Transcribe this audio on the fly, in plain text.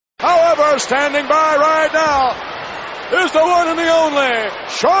However, standing by right now is the one and the only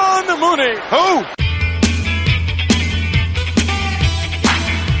Sean Mooney. Who?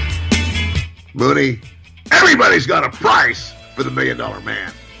 Mooney, everybody's got a price for the $1 Million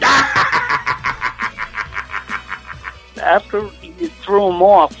Man. After you threw him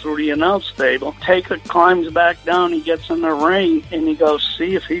off through the announce table, Taker climbs back down, he gets in the ring, and he goes,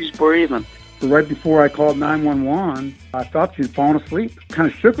 see if he's breathing. Right before I called 911, I thought she'd fallen asleep.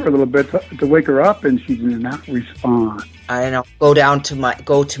 Kind of shook her a little bit to wake her up, and she did not respond. I go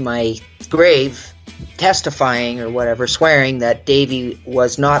to my grave, testifying or whatever, swearing that Davey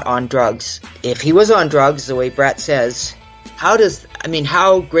was not on drugs. If he was on drugs, the way Brett says, how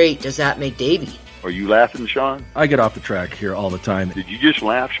great does that make Davey? Are you laughing, Sean? I get off the track here all the time. Did you just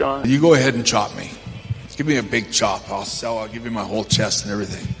laugh, Sean? You go ahead and chop me. Give me a big chop. I'll give you my whole chest and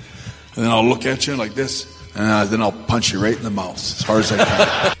everything. And then I'll look at you like this, and then I'll punch you right in the mouth as hard as I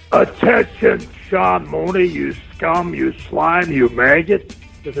can. Attention, Sean Mooney, you scum, you slime, you maggot.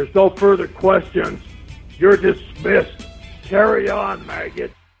 If there's no further questions, you're dismissed. Carry on,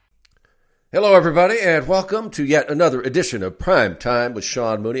 maggot. Hello, everybody, and welcome to yet another edition of Prime Time with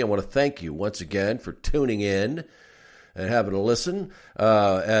Sean Mooney. I want to thank you once again for tuning in and having a listen.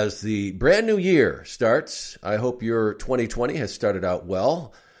 As the brand new year starts, I hope your 2020 has started out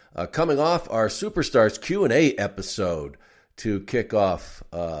well. Coming off our Superstars Q&A episode to kick off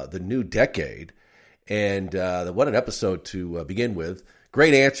the new decade. And what an episode to begin with.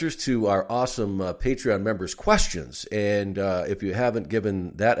 Great answers to our awesome Patreon members' questions. And if you haven't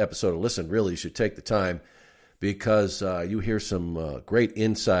given that episode a listen, really you should take the time because you hear some great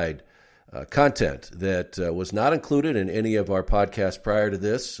inside content that was not included in any of our podcasts prior to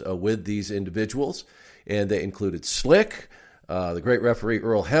this with these individuals. And they included Slick, the great referee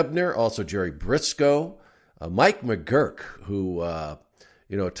Earl Hebner, also Jerry Briscoe, Mike McGurk, who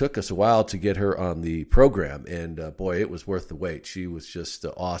it took us a while to get her on the program, and boy, it was worth the wait. She was just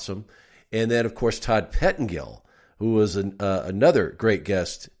awesome. And then, of course, Todd Pettengill, who was another great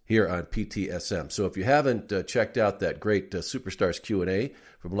guest here on PTSM. So if you haven't checked out that great Superstars Q&A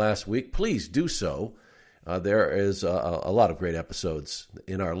from last week, please do so. There is a lot of great episodes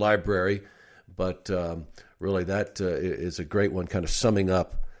in our library, but really that is a great one, kind of summing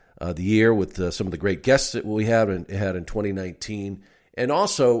up the year with some of the great guests that we had in 2019. And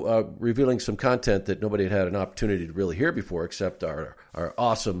also revealing some content that nobody had an opportunity to really hear before except our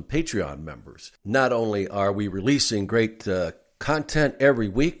awesome Patreon members. Not only are we releasing great content every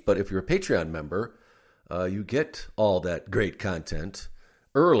week, but if you're a Patreon member, you get all that great content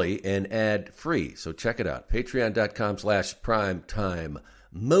early and ad-free. So check it out,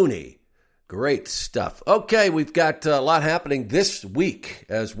 patreon.com/primetimemooney. Great stuff. Okay, we've got a lot happening this week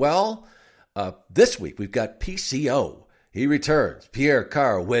as well. This week we've got PCO. He returns,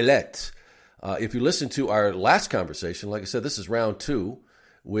 Pierre-Carl Ouellet. If you listen to our last conversation, like I said, this is round 2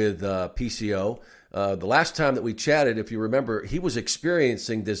 with PCO. The last time that we chatted, if you remember, he was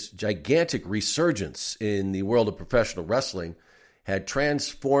experiencing this gigantic resurgence in the world of professional wrestling, had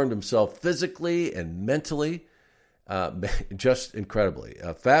transformed himself physically and mentally, just incredibly.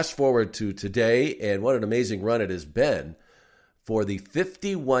 Fast forward to today, and what an amazing run it has been for the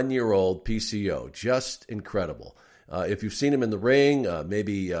 51-year-old PCO. Just incredible. If you've seen him in the ring,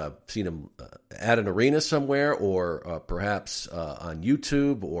 maybe seen him at an arena somewhere, or perhaps on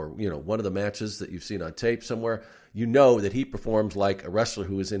YouTube, or one of the matches that you've seen on tape somewhere, you know that he performs like a wrestler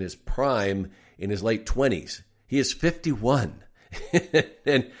who is in his prime in his late 20s. He is 51.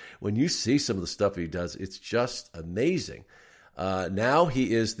 And when you see some of the stuff he does, it's just amazing. Now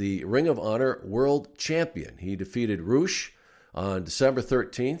he is the Ring of Honor World Champion. He defeated ROH on December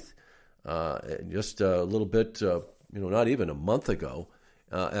 13th, just a little bit, not even a month ago,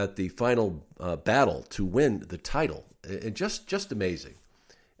 at the final battle to win the title. And just amazing.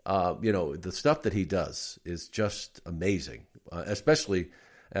 The stuff that he does is just amazing, especially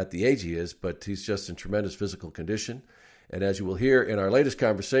at the age he is, but he's just in tremendous physical condition. And as you will hear in our latest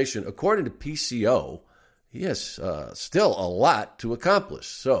conversation, according to PCO, he has still a lot to accomplish.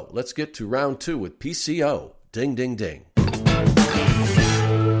 So let's get to round 2 with PCO. Ding, ding, ding.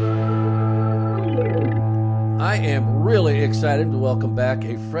 I am really excited to welcome back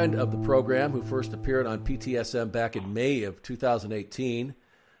a friend of the program who first appeared on PTSM back in May of 2018,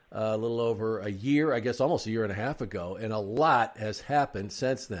 a little over a year, I guess almost a year and a half ago, and a lot has happened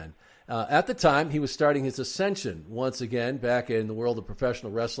since then. At the time, he was starting his ascension once again back in the world of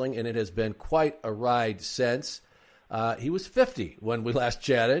professional wrestling, and it has been quite a ride since. He was 50 when we last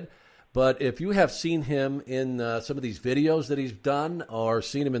chatted, but if you have seen him in some of these videos that he's done or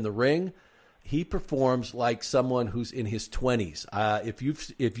seen him in the ring, he performs like someone who's in his 20s.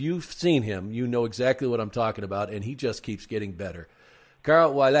 If you've seen him, you know exactly what I'm talking about, and he just keeps getting better.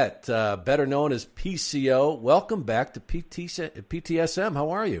 Carl Ouellet, better known as PCO, welcome back to PTSM. How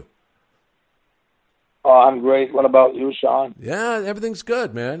are you? Oh, I'm great. What about you, Sean? Yeah, everything's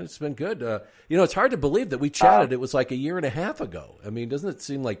good, man. It's been good. It's hard to believe that we chatted. It was like a year and a half ago. I mean, doesn't it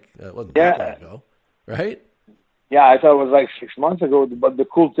seem like it wasn't that long ago, right? Yeah, I thought it was like 6 months ago. But the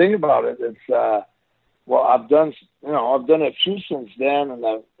cool thing about it is, I've done a few since then, and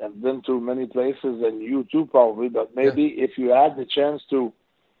I've been to many places, and you too probably. But maybe if you had the chance to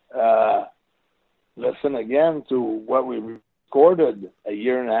listen again to what we recorded a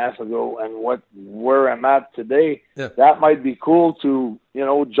year and a half ago and where I'm at today, that might be cool to,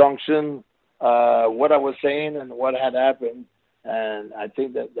 junction what I was saying and what had happened. And I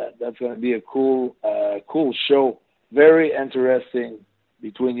think that's going to be a cool show. Very interesting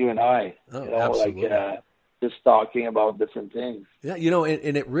between you and I. Oh, absolutely. Just talking about different things. Yeah,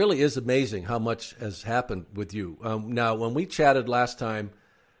 and it really is amazing how much has happened with you. Now, when we chatted last time,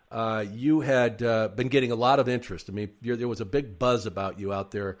 you had been getting a lot of interest. I mean, there was a big buzz about you out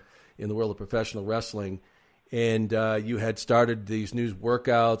there in the world of professional wrestling, and you had started these new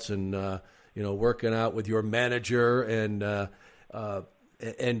workouts and working out with your manager, and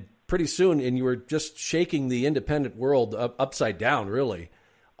pretty soon, and you were just shaking the independent world upside down, really.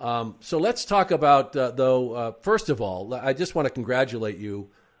 So let's talk about, first of all, I just want to congratulate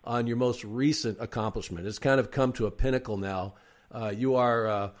you on your most recent accomplishment. It's kind of come to a pinnacle now. You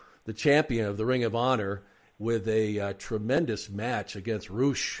are the champion of the Ring of Honor with a tremendous match against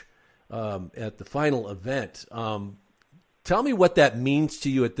ROH at the final event. Tell me what that means to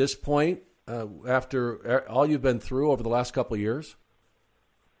you at this point after all you've been through over the last couple of years.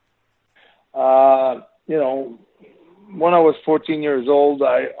 When I was 14 years old,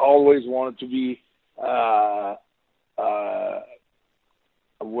 I always wanted to be a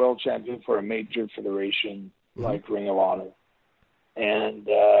world champion for a major federation like Ring of Honor. And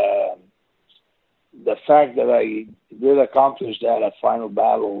the fact that I did accomplish that at Final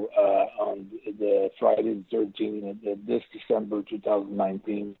Battle on the Friday the 13th, this December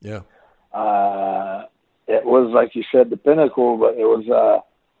 2019, it was, like you said, the pinnacle, but it was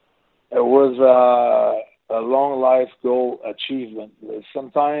a long life goal achievement.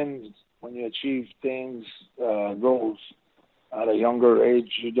 Sometimes when you achieve goals at a younger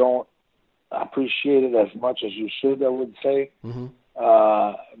age, you don't appreciate it as much as you should, I would say. Mm-hmm.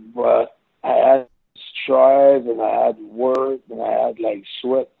 But I had strive and I had work and I had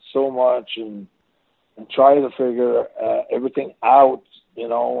sweat so much and try to figure everything out,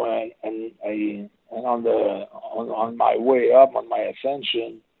 and on my way up, on my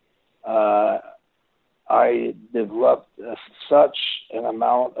ascension, I developed such an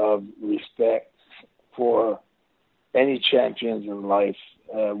amount of respect for any champions in life,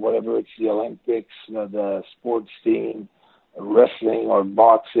 whether it's the Olympics, the sports team, wrestling or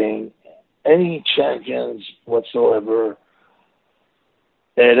boxing, any champions whatsoever.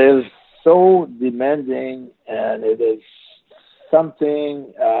 It is so demanding and it is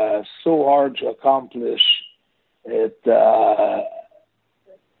something so hard to accomplish. It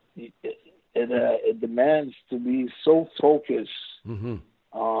demands to be so focused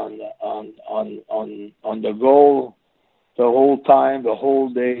on the goal the whole time, the whole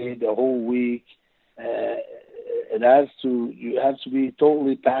day, the whole week. You have to be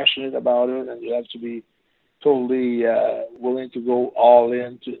totally passionate about it, and you have to be totally willing to go all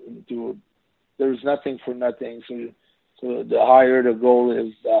in. There's nothing for nothing. So the higher the goal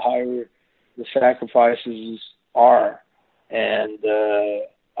is, the higher the sacrifices are. And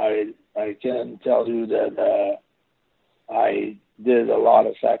I can tell you that I did a lot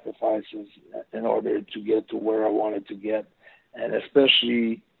of sacrifices in order to get to where I wanted to get, and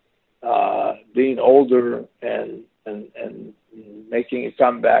especially being older and making a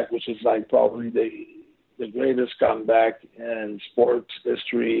comeback, which is probably the greatest comeback in sports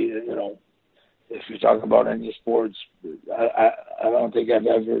history. If you talk about any sports, I don't think I've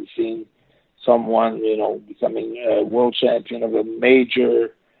ever seen someone, becoming a world champion of a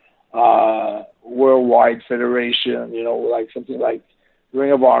major worldwide federation, something like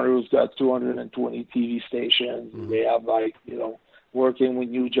Ring of Honor, who's got 220 TV stations. Mm-hmm. They have working with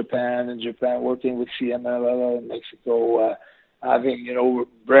New Japan in Japan, working with CMLL in Mexico, having,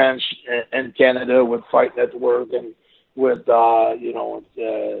 branch in Canada with Fight Network and with,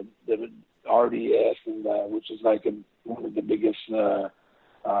 the RDS, and which is one of the biggest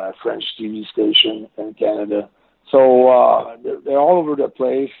French TV station in Canada. So they're all over the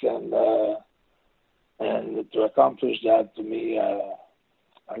place, and to accomplish that, to me,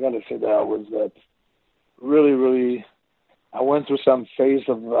 I got to say that I was really, really. I went through some phase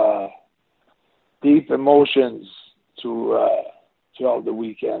of deep emotions throughout the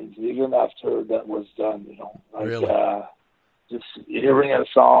weekend, even after that was done. Like really? just hearing a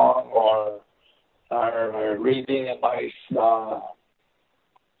song or reading a nice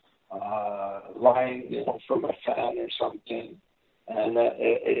line, from a fan or something, and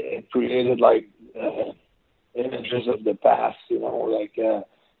it created like images of the past, like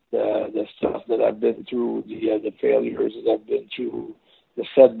the stuff that I've been through, the failures that I've been through, the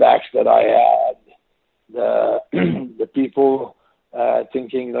setbacks that I had, the people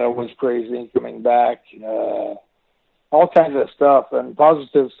thinking that I was crazy and coming back, all kinds of stuff, and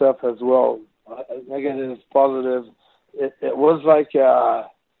positive stuff as well. Negative, positive. It was like a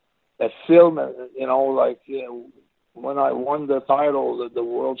film, when I won the title, the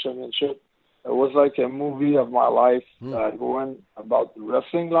World Championship. It was like a movie of my life, going about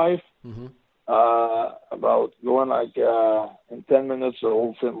wrestling life, about going like in 10 minutes. The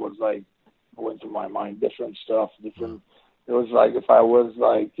whole film was like going through my mind, different stuff, different. It was like if I was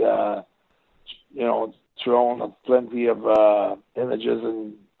like, thrown of plenty of images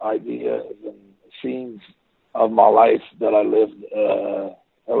and ideas and scenes of my life that I lived. It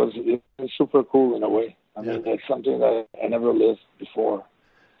was super cool in a way. I mean, it's something that I never lived before.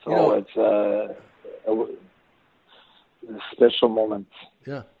 So it's a special moment.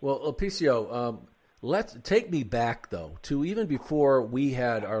 Yeah. Well, PCO, let's take me back, though, to even before we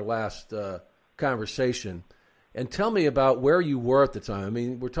had our last conversation, and tell me about where you were at the time. I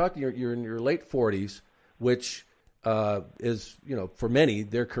mean, we're talking you're in your late 40s, which is, for many,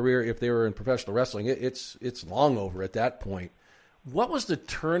 their career, if they were in professional wrestling, it's long over at that point. What was the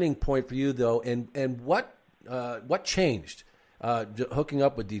turning point for you, though, and what changed? Hooking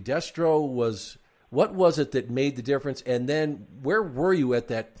up with Destro what was it that made the difference? And then where were you at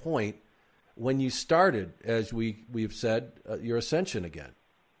that point when you started, as we've said, your ascension again?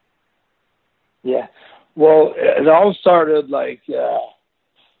 Yeah. Well, it all started like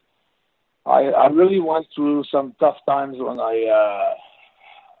I really went through some tough times when I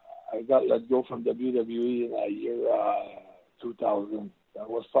got let go from WWE in the year 2000. That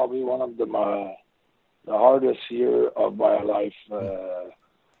was probably one of the hardest year of my life.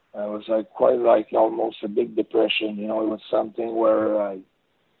 It was like quite like almost a big depression. It was something where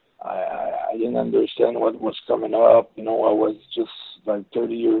I didn't understand what was coming up. I was just like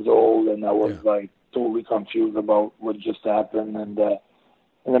 30 years old, and I was like totally confused about what just happened. And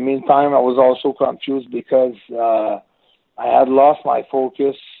in the meantime, I was also confused because I had lost my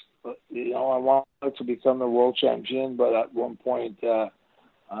focus. I wanted to become a world champion, but at one point I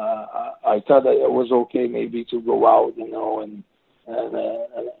thought that it was okay maybe to go out, and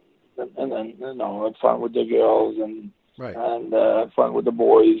have fun with the girls and have fun with the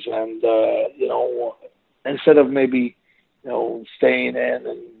boys, and instead of maybe staying in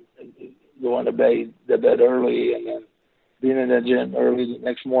and going to bed early and then being in the gym early the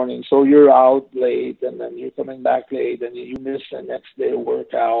next morning. So you're out late, and then you're coming back late, and you miss the next day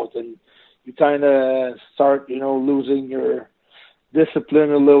workout, and you kind of start, losing your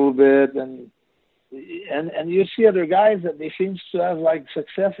discipline a little bit, and you see other guys that they seem to have like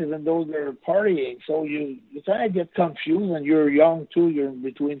success even though they're partying. So you kind of get confused, and you're young too. You're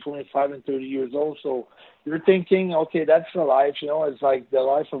between 25 and 30 years old, so you're thinking, okay, that's the life. It's like the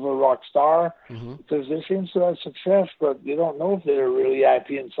life of a rock star, because they seem to have success, but you don't know if they're really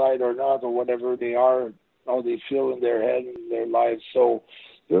happy inside or not, or whatever they are, how they feel in their head and their lives. So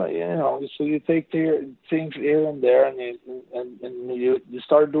so you take things here and there, and you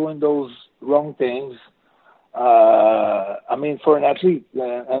start doing those wrong things. I mean, for an athlete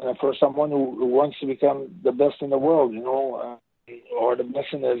and for someone who wants to become the best in the world, or the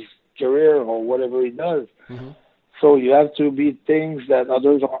best in his career or whatever he does. So you have to be things that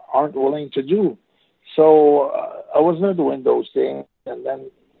others aren't willing to do. So I was not doing those things, and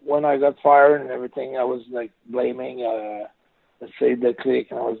then when I got fired and everything, I was like blaming, let's say, the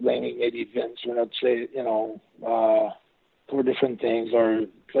clique, and I was blaming maybe Vince, or let's say, for different things, or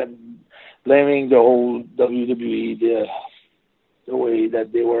blaming the whole WWE, the way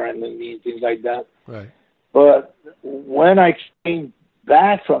that they were handling me and things like that. Right. But when I came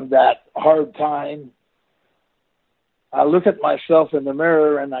back from that hard time, I looked at myself in the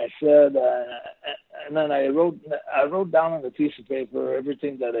mirror and I said, and then I wrote down on a piece of paper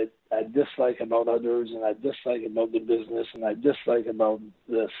everything that I dislike about others, and I dislike about the business, and I dislike about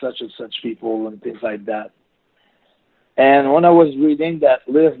the such and such people and things like that. And when I was reading that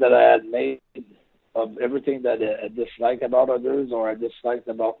list that I had made of everything that I dislike about others or I disliked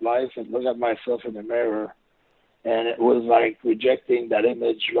about life, and look at myself in the mirror, and it was like rejecting that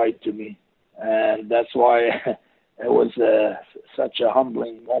image right to me. And that's why it was such a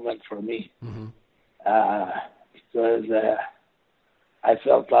humbling moment for me. Mm-hmm. Because I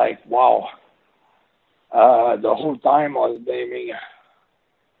felt like, wow, the whole time I was blaming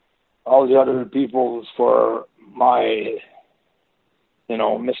all the other people for my,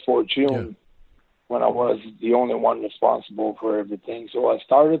 misfortune, when I was the only one responsible for everything. So I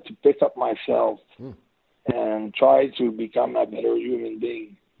started to pick up myself and try to become a better human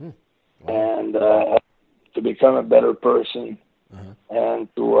being and to become a better person and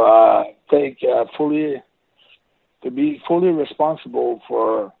to be fully responsible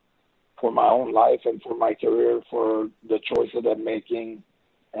for my own life and for my career, for the choices I'm making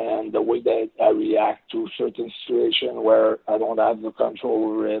and the way that I react to certain situations where I don't have the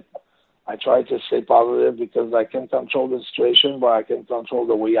control over it. I try to stay positive because I can control the situation, but I can control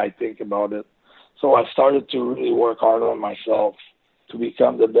the way I think about it. So I started to really work hard on myself to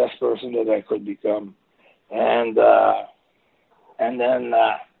become the best person that I could become. And then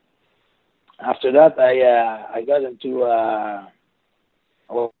after that, I got into I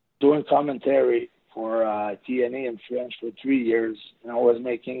was doing commentary for TNA in French for 3 years, and I was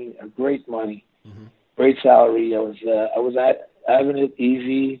making great money, great salary. I was having it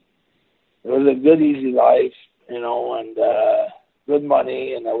easy. It was a good, easy life, and good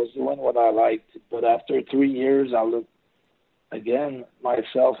money, and I was doing what I liked. But after 3 years, I looked again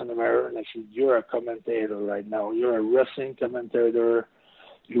myself in the mirror, and I said, "You're a commentator right now. You're a wrestling commentator.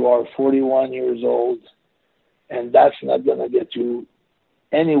 You are 41 years old, and that's not going to get you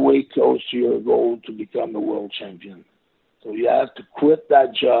any way close to your goal to become a world champion. So you have to quit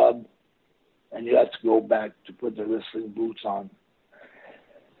that job, and you have to go back to put the wrestling boots on."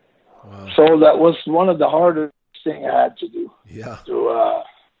 Wow. So that was one of the hardest things I had to do. Yeah. To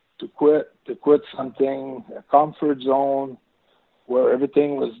quit something, a comfort zone where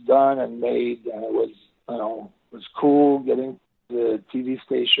everything was done and made, and it was, was cool getting to the TV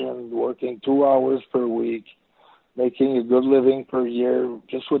station, working 2 hours per week, making a good living per year,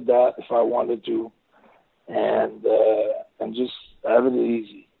 just with that if I wanted to, and just having it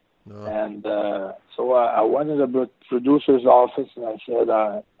easy. No. And so I went to the producer's office and I said,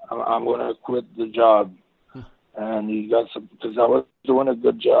 I'm going to quit the job. And he got some, because I was doing a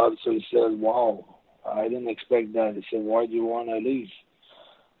good job. So he said, "Wow, I didn't expect that." He said, "Why do you want to leave?"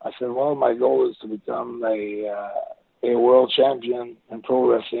 I said, "Well, my goal is to become a world champion in pro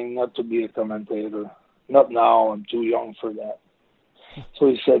wrestling, not to be a commentator. Not now. I'm too young for that." So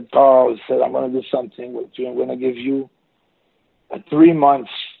he said, "Carl," he said, "I'm going to do something with you. I'm going to give you 3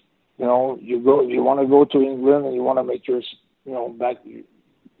 months. You want to go to England and you want to make your, back.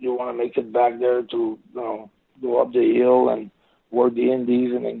 You want to make it back there to, go up the hill and work the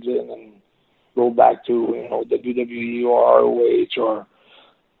indies in England and go back to, WWE or ROH or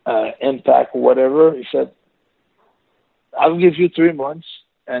Impact or whatever." He said, "I'll give you 3 months,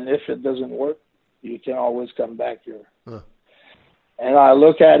 and if it doesn't work, you can always come back here." Huh. And I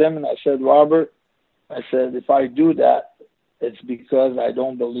look at him and I said, "Robert," I said, "if I do that, it's because I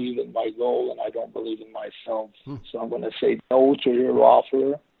don't believe in my goal and I don't believe in myself. So I'm going to say no to your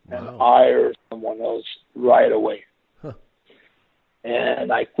offer and hire someone else right away." Huh.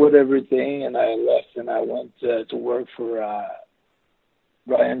 And I quit everything and I left and I went to work for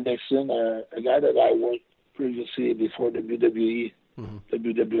Brian Dixon, a guy that I worked previously before WWE,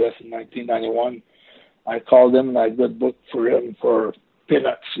 WWF in 1991. I called him and I got booked for him for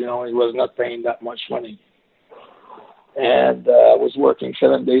peanuts. He was not paying that much money. And I was working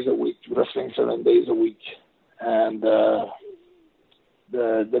 7 days a week, wrestling 7 days a week. And the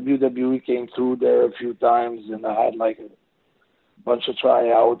WWE came through there a few times, and I had like a bunch of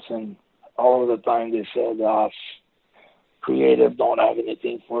tryouts, and all of the time they said, "Creative don't have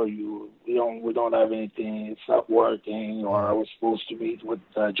anything for you. We don't have anything. It's not working." Or I was supposed to meet with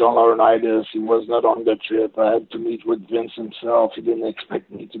John Laurinaitis. He was not on the trip. I had to meet with Vince himself. He didn't expect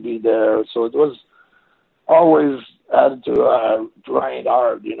me to be there. So it was always had to grind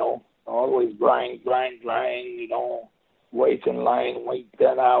hard, always grind, wait in line, wait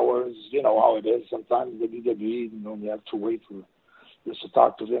 10 hours. You know how it is. Sometimes WWE, you have to wait for just to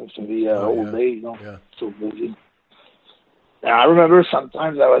talk to Vince for the whole day, so busy. And I remember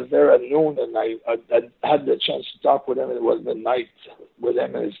sometimes I was there at noon and I had the chance to talk with him. It was midnight with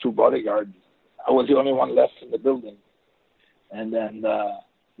him and his 2 bodyguards. I was the only one left in the building. And then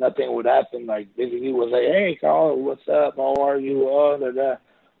nothing would happen. Like, basically it was like, "Hey, Carl, what's up? How are you?"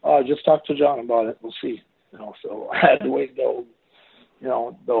 "Oh, just talk to John about it. We'll see." So I had to wait the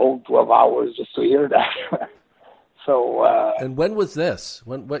whole 12 hours just to hear that. So. And when was this?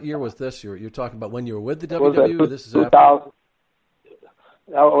 What year was this? You're talking about when you were with the was WWE? This is 2000.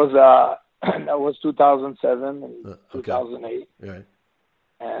 after. That was 2007 and Okay. 2008. Right.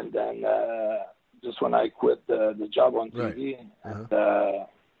 And then just when I quit the job on TV, Right.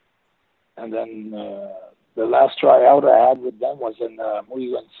 and then the last tryout I had with them was in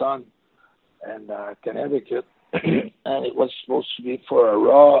Mohegan Sun in Connecticut, and it was supposed to be for a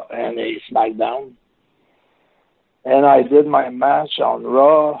Raw and a SmackDown. And I did my match on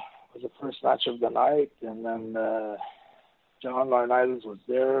Raw. It was the first match of the night, and then John Laurinaitis was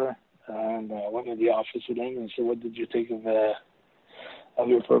there, and I went in the office with him and said, "What did you think of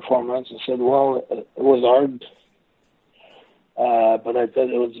your performance?" I said, "Well, it was hard, but I thought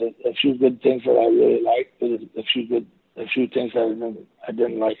it was a few good things that I really liked, but a few things that I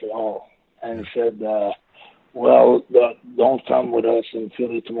didn't like at all." And he said, "Well, don't come with us in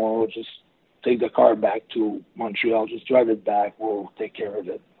Philly tomorrow. Just take the car back to Montreal. Just drive it back. We'll take care of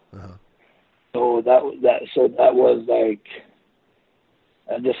it." So that was like,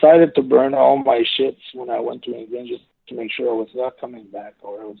 I decided to burn all my shits when I went to England just to make sure I was not coming back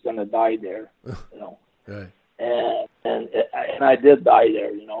or I was gonna die there, you know. Right. And I did die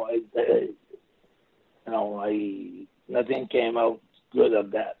there, you know. Nothing came out good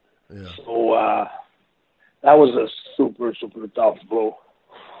of that. Yeah. So that was a super, super tough blow.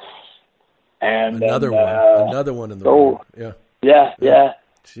 And another one in the ring. Yeah.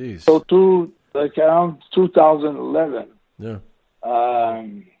 Jeez. So around 2011. Yeah.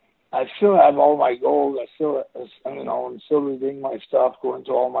 I still have all my goals. I'm still reading my stuff, going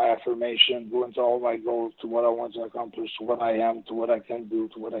to all my affirmation, going to all my goals, to what I want to accomplish, to what I am, to what I can do,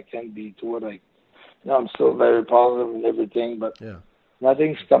 to what I can be, to what I'm still very positive and everything, but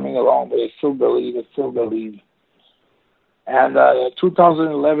nothing's coming along, but I still believe. And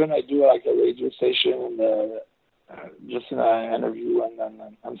 2011, I do like a radio station and just in an interview, and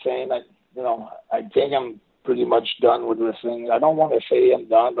I'm saying that, you know, I think I'm pretty much done with wrestling. I don't want to say I'm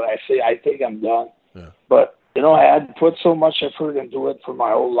done, but I think I'm done. Yeah. But, you know, I had put so much effort into it for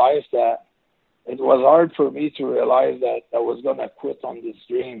my whole life that it was hard for me to realize that I was going to quit on this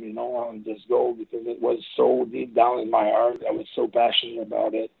dream, you know, on this goal, because it was so deep down in my heart. I was so passionate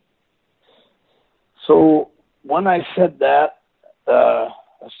about it. So when I said that, I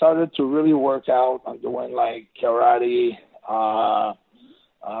started to really work out. I'm doing like karate,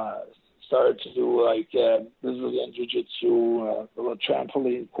 started to do like Brazilian Jiu-Jitsu, a little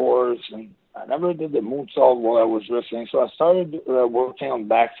trampoline course, and I never did the moonsault while I was wrestling. So I started working on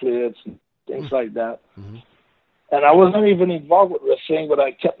backflips and things like that. Mm-hmm. And I wasn't even involved with wrestling, but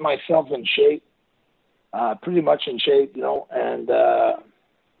I kept myself in shape, pretty much in shape, you know. And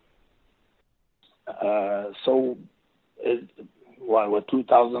so with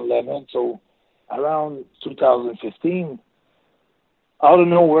 2011, so around 2015, out of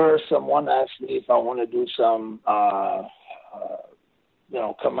nowhere, someone asked me if I want to do some,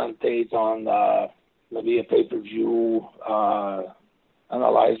 commentate on maybe a pay-per-view,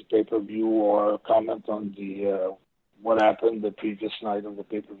 analyze pay-per-view, or comment on the what happened the previous night of the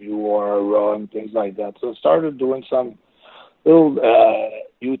pay-per-view or Raw and things like that. So I started doing some little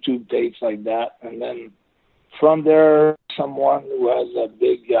YouTube tapes like that, and then from there, someone who has a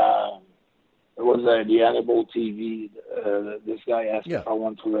big it was the Animal TV. This guy asked if I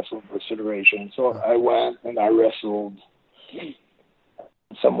wanted to wrestle for Federation. So I went and I wrestled.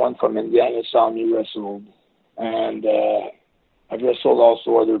 Someone from Indiana saw me wrestled. And I wrestled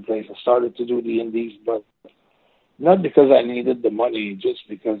also other places. I started to do the indies, but not because I needed the money, just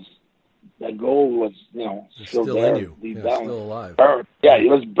because the goal was, you know, still there. In you. Deep down. Still alive. Burned. Yeah, it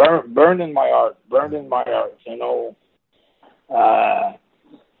was burned in my heart. Burned in my heart, you know.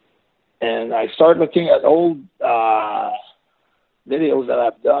 And I started looking at old videos that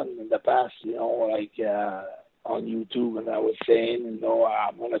I've done in the past, you know, like on YouTube, and I was saying, you know,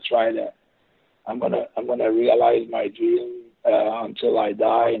 I'm gonna realize my dream until I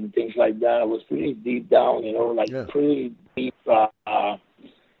die and things like that. I was pretty deep down, you know, like pretty deep down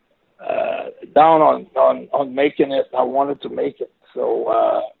on making it. I wanted to make it. So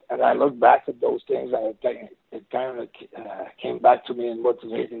and I look back at those things, and it kind of came back to me and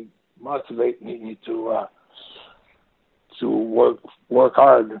motivate me to work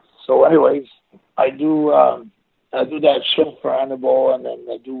hard. So anyways, I do that show for Hannibal, and then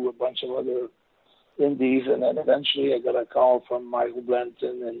I do a bunch of other indies, and then eventually I got a call from Michael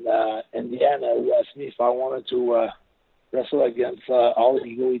Blanton in Indiana, who asked me if I wanted to wrestle against all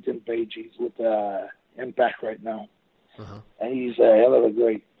Ego Ethan Page. He's with Impact right now, and he's a hell of a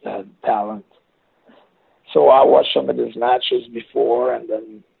great talent. So I watched some of his matches before, and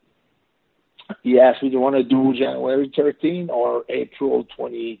then he asked me to want to do January 13 or April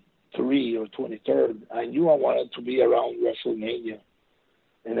 23 or 23rd. I knew I wanted to be around WrestleMania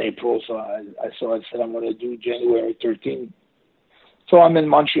in April, so I said I'm going to do January 13. So I'm in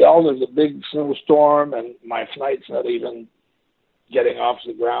Montreal. There's a big snowstorm, and my flight's not even getting off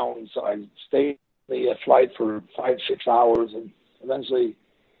the ground. So I stayed on the flight for 5-6 hours, and eventually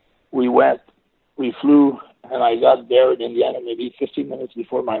we flew, and I got there in Indiana maybe 15 minutes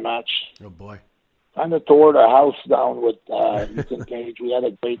before my match. Oh, boy. Kind of tore the house down with Ethan Page. We had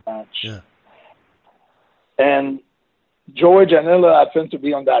a great match. Yeah. And Joey Janela happened to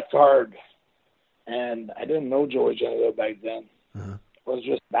be on that card. And I didn't know Joey Janela back then. Uh-huh. I was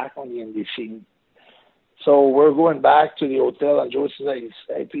just back on the indie scene. So we're going back to the hotel, and Joey says,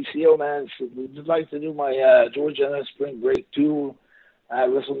 hey, PCO, man, would you like to do my Joey Janela Spring Break 2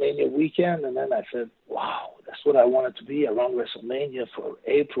 WrestleMania weekend? And then I said, wow, that's what I wanted to be around WrestleMania for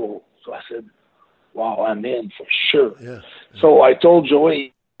April. So I said, wow, I'm in for sure. Yeah. So I told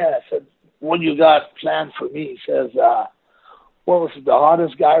Joey, I said, what do you got planned for me? He says, well, this is the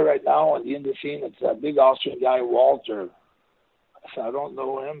hottest guy right now on the indie scene. It's a big Austrian guy, Walter. I said, I don't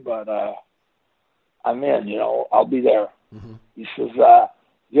know him, but I'm in, I'll be there. Mm-hmm. He says,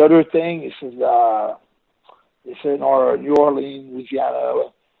 the other thing, he said, in our New Orleans,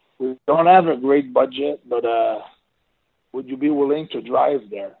 Louisiana, we don't have a great budget, but would you be willing to drive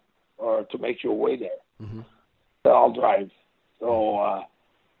there or to make your way there? Mm-hmm. So I'll drive. So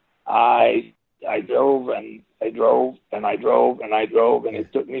I drove and I drove and I drove and I drove, and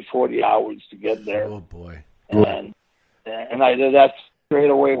it took me 40 hours to get there. Oh, boy. And I did that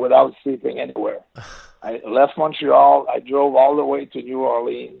straight away without sleeping anywhere. I left Montreal. I drove all the way to New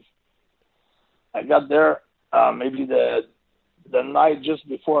Orleans. I got there maybe the night just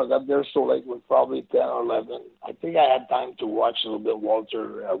before I got there, so late was probably 10 or 11. I think I had time to watch a little bit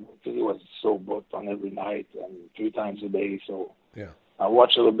Walter because he was so booked on every night and 3 times a day. So yeah, I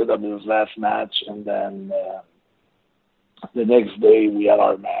watched a little bit of his last match, and then the next day we had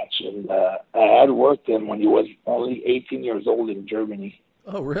our match. And I had worked him when he was only 18 years old in Germany.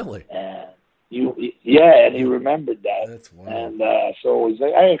 Oh, really? And and he remembered that. That's wild. And so he's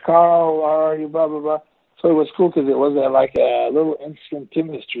like, hey, Carl, how are you, blah, blah, blah. So it was cool because it was like a little instant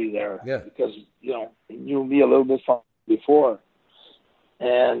chemistry there. Yeah. Because, he knew me a little bit from before.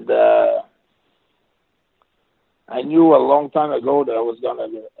 And I knew a long time ago that I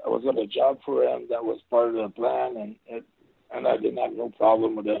was gonna job for him. That was part of the plan, and I didn't have no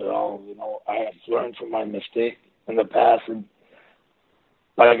problem with it at all. I had learned from my mistake in the past, and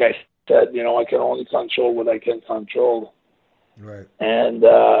like I said, I can only control what I can control. Right. And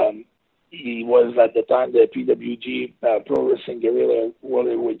he was at the time the PWG Pro Wrestling Guerrilla World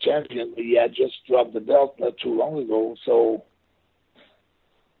Heavyweight Champion. He had just dropped the belt not too long ago, so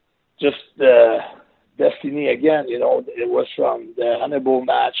just destiny again. It was from the Hannibal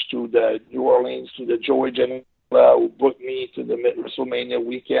match to the New Orleans to the Joey Janela who booked me to the WrestleMania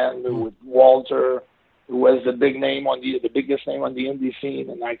weekend with Walter, who was the biggest name on the indie scene,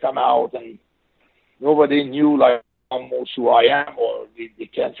 and I come out and nobody knew almost who I am, or they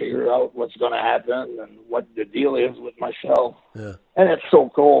can't figure out what's going to happen and what the deal is with myself. Yeah. And it's so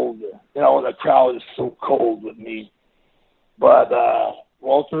cold. The crowd is so cold with me. But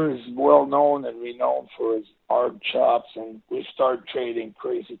Walter is well known and renowned for his hard chops, and we started trading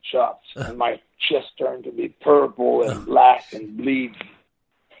crazy chops. And my chest turned to be purple and black and bleed.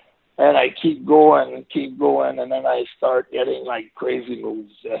 And I keep going, and then I start getting crazy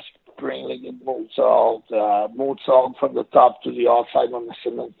moves. Spring-legged moonsault from the top to the outside on the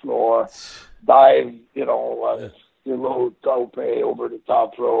cement floor, dive, the little tope over the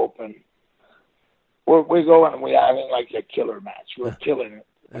top rope, and we're going and we're having a killer match. We're killing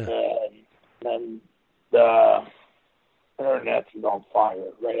it. And the internet is on fire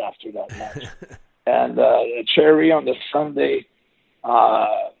right after that match. And cherry on the Sunday,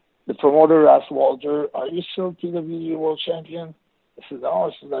 the promoter asked Walter, "Are you still PWG World Champion?" I said, "Oh,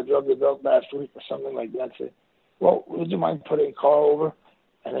 I dropped the belt last week," or something like that. I said, "Well, would you mind putting Carl over?"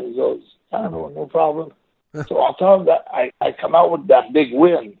 And then he goes, "I don't know, no problem." So on top of that, I come out with that big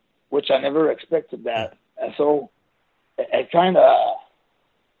win, which I never expected that. And so it kind of,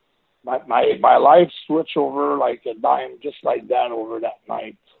 my life switched over like a dime, just like that over that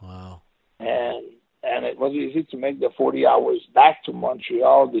night. Wow. And it was easy to make the 40 hours back to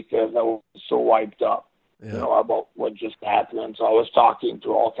Montreal because I was so wiped up. Yeah. About what just happened. So I was talking to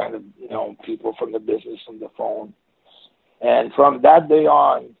all kind of, people from the business on the phone. And from that day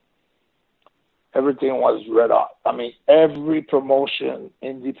on, everything was red hot. I mean, every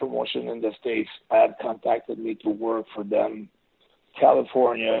indie promotion in the States had contacted me to work for them.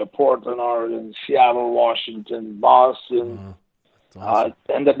 California, Portland, Oregon, Seattle, Washington, Boston. Awesome.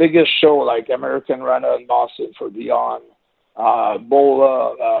 And the biggest show, like American Runner in Boston for Beyond,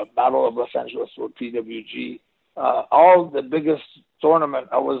 BOLA, Battle of Los Angeles for PWG. All the biggest tournament,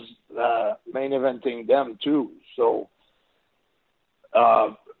 I was main eventing them too. So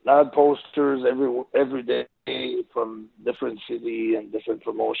I had posters every day from different city and different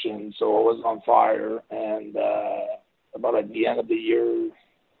promotions. So I was on fire. And about at the end of the year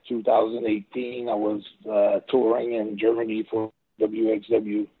 2018, I was touring in Germany for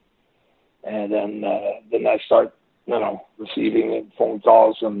WXW. And then I start, receiving phone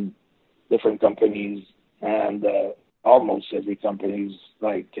calls from different companies, and almost every company's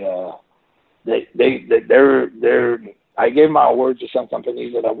like they're. I gave my word to some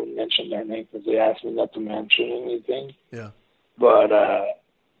companies that I wouldn't mention their name because they asked me not to mention anything. Yeah. But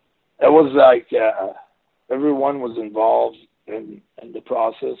it was like everyone was involved in the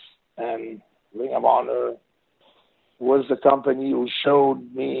process, and Ring of Honor was the company who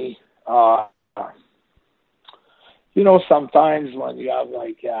showed me. Sometimes when you have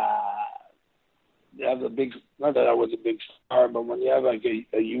like you have a big, not that I was a big star, but when you have like a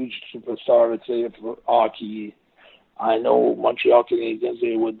huge superstar, let's say for hockey, I know Montreal Canadiens,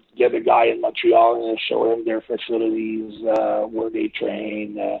 they would get a guy in Montreal and show him their facilities, where they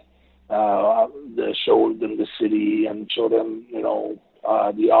train, show them the city and show them,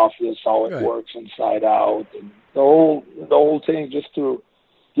 the office, how it works inside out, and the whole thing, just to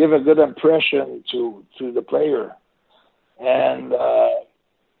give a good impression to the player. And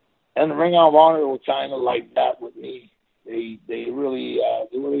Ring of Honor was kind of like that with me. They really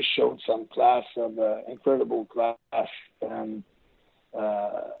showed some class, of incredible class, and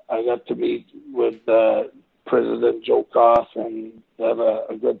I got to meet with President Joe Koff and have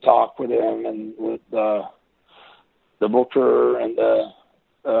a good talk with him, and with the booker and the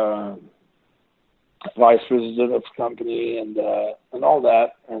vice president of the company, and all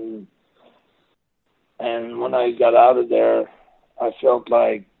that, and when I got out of there, I felt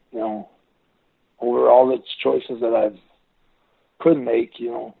like, over all the choices that I could make,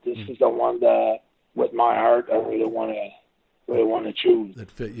 this is the one that, with my heart, I really want to choose.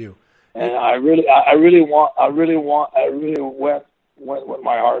 That fit you. And I really went with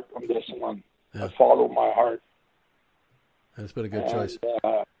my heart on this one. Yeah. I followed my heart. That's been a good choice.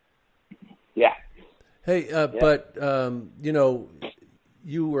 Yeah. Hey, but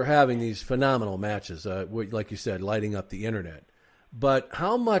you were having these phenomenal matches, like you said, lighting up the internet. But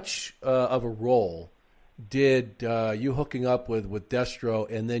how much of a role did you hooking up with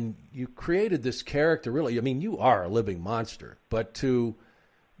Destro, and then you created this character? Really, I mean, you are a living monster, but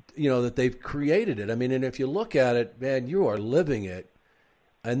that they've created it. I mean, and if you look at it, man, you are living it.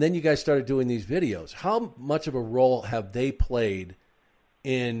 And then you guys started doing these videos. How much of a role have they played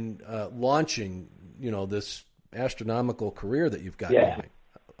in launching, this astronomical career that you've got going?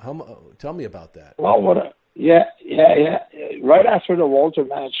 Tell me about that. Well, yeah. Right after the Walter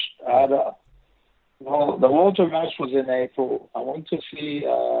match, the Walter match was in April. I went to see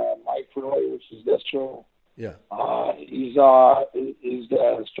Mike Roy, which is Destro. Yeah. He's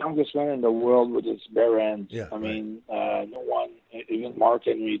the strongest man in the world with his bare hands. Yeah, I mean, no one, even Mark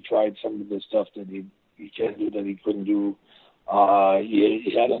Henry tried some of the stuff that he can do that he couldn't do.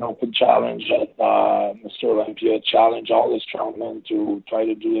 He had an open challenge at Mr. Olympia, challenge all the strongmen to try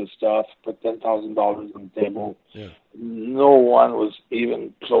to do his stuff, put $10,000 on the table. Yeah. No one was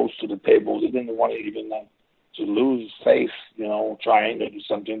even close to the table. They didn't want to lose face, trying to do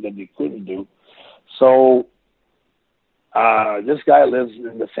something that they couldn't do. So this guy lives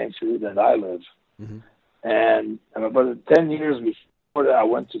in the same city that I live. Mm-hmm. And about 10 years before that, I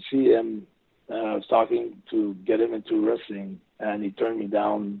went to see him. I was talking to get him into wrestling, and he turned me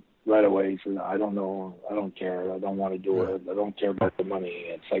down right away. He said, I don't know. I don't care. I don't want to do it. I don't care about the money.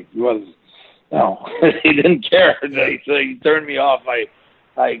 It's like, he didn't care. So he turned me off.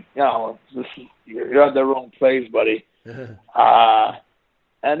 You're at the wrong place, buddy.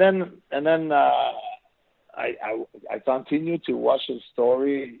 And then I continued to watch his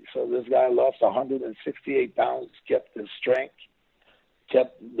story. So this guy lost 168 pounds, kept his strength,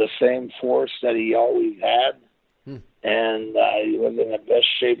 kept the same force that he always had, and he was in the best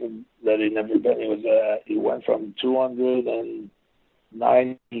shape that he'd never been. He went from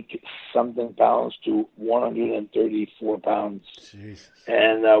 290 something pounds to 134 pounds. Jesus.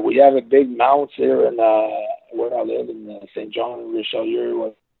 And we have a big mount here in where I live in St. John,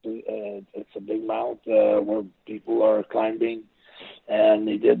 Richelieu. It's a big mount where people are climbing. And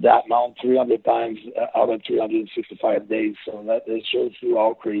he did that mount 300 times out of 365 days. So that it shows you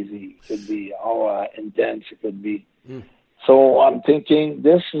how crazy it could be, how intense it could be. So I'm thinking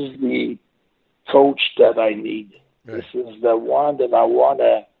this is the coach that I need. Right. This is the one that I want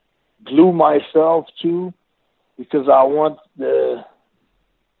to glue myself to, because I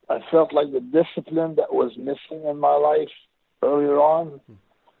felt like the discipline that was missing in my life earlier on,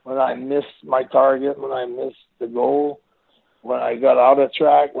 when I missed my target, when I missed the goal, when I got out of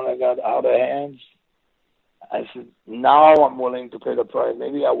track, when I got out of hands. I said, now I'm willing to pay the price.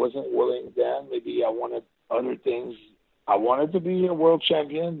 Maybe I wasn't willing then. Maybe I wanted other things. I wanted to be a world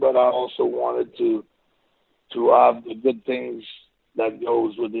champion, but I also wanted to have the good things that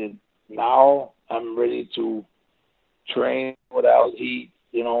goes with it. Now I'm ready to train without heat,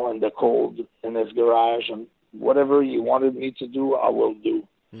 in the cold, in his garage, and whatever he wanted me to do, I will do.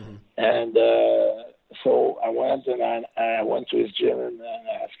 Mm-hmm. And so I went I went to his gym and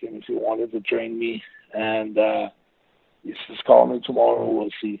asked him if he wanted to train me. And he says, call me tomorrow, we'll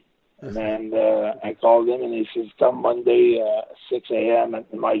see. And then I called him, and he says, come Monday, 6 a.m.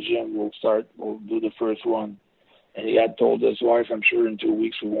 at my gym, we'll do the first one. And he had told his wife, I'm sure in 2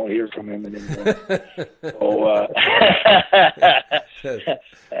 weeks we won't hear from him anymore. So,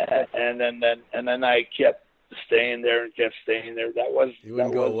 and then I kept staying there. That was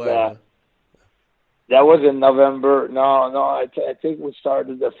That was in November. No, I think we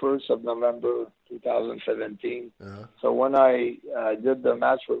started the 1st of November 2017. Uh-huh. So when I did the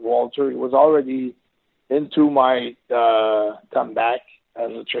match with Walter, he was already into my comeback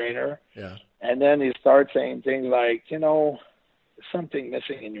as a trainer. Yeah. And then he started saying things like, there's something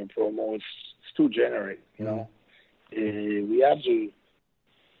missing in your promo. It's too generic, We have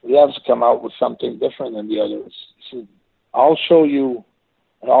to come out with something different than the others. So I'll show you,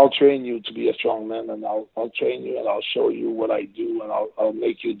 and I'll train you to be a strong man, and I'll train you, and I'll show you what I do, and I'll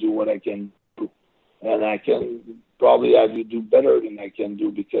make you do what I can do. And I can probably have you do better than I can do,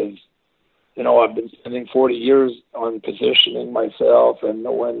 because, I've been spending 40 years on positioning myself and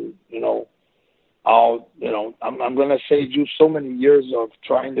knowing, I'm going to save you so many years of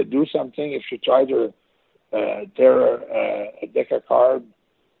trying to do something. If you try to tear a deck of cards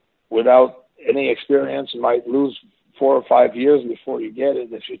without any experience, you might lose 4 or 5 years before you get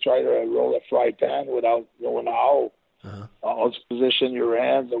it. If you try to roll a fry pan without knowing how to position your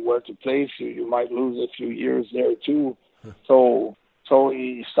hands and where to place you might lose a few years there too. So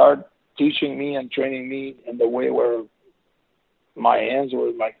he started teaching me and training me in the way where my hands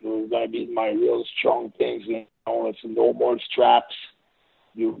were going to be my real strong things. It's no more straps.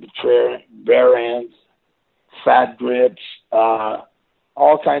 You bare hands, fat grips,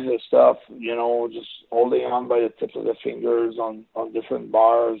 all kinds of stuff, just holding on by the tips of the fingers on different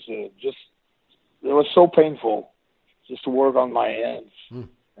bars. It was so painful just to work on my hands.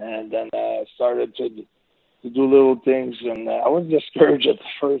 And then I started to do little things, and I was discouraged at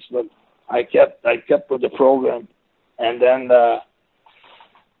first, but I kept with the program. And then the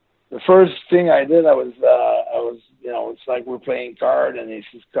first thing I did, I was it's like we're playing card, and he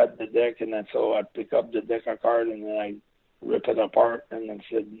says cut the deck, and then so I pick up the deck of card, and then I rip it apart, and then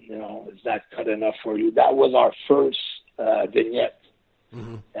said, is that cut enough for you? That was our first vignette,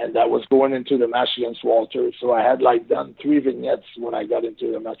 and that was going into the match against Walter. So I had done 3 vignettes when I got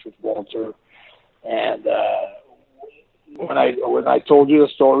into the match with Walter, and when I told you the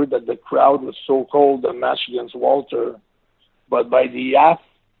story that the crowd was so cold, the match against Walter, but by the half,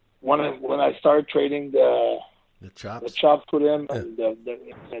 when I started trading the chops with him, and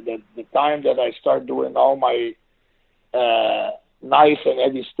the time that I started doing all my nice and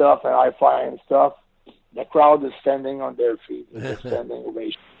heavy stuff and high-flying stuff, the crowd is standing on their feet. They're standing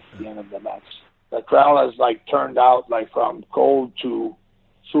ovation at the end of the match. The crowd has turned out from cold to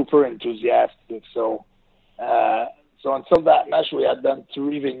super enthusiastic. So until that match, we had done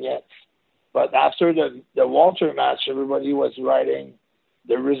 3 vignettes. But after the Walter match, everybody was writing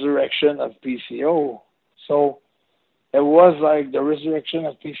the resurrection of PCO. So it was the resurrection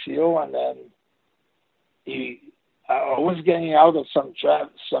of PCO, and then I was getting out of some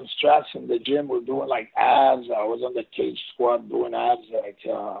straps in the gym. We're doing abs. I was on the cage squat doing abs,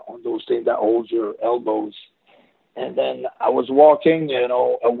 on those things that hold your elbows. And then I was walking,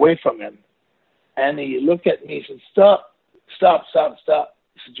 away from him. And he looked at me and said, stop. He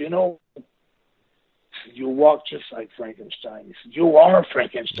said, you walk just like Frankenstein. He said, you are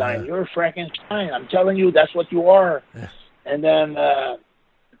Frankenstein. Yeah. You're Frankenstein. I'm telling you, that's what you are. Yeah. And then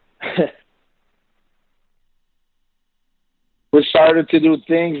we started to do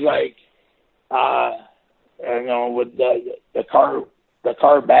things with the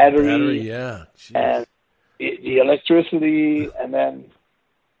car battery, yeah, and the electricity, and then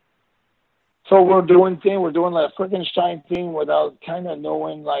so we're doing a Frankenstein thing without kind of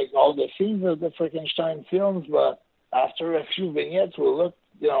knowing all the scenes of the Frankenstein films, but after a few vignettes, we'll look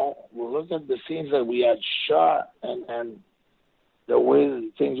at the scenes that we had shot and the way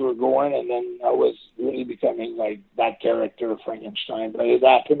things were going, and then I was really becoming like that character of Frankenstein. But it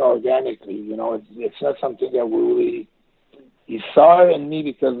happened organically, It's not something that we really. He saw it in me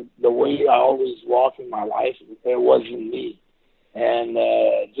because the way I always walk in my life, it wasn't me. And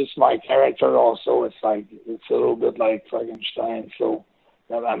just my character also, it's a little bit like Frankenstein. So,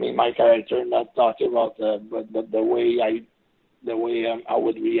 I mean, my character, not talking about but the way I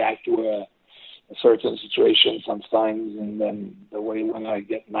would react to a certain situation sometimes, and then the way when I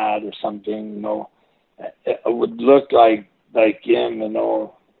get mad or something, it would look like him,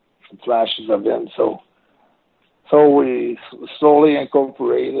 some flashes of him. So we slowly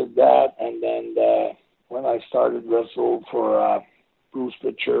incorporated that, and then when I started wrestle for Bruce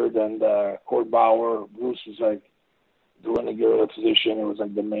Pritchard and Cord Bauer, Bruce was like doing a guerrilla position. It was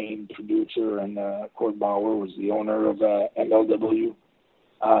like the main producer, and Cord Bauer was the owner of MLW.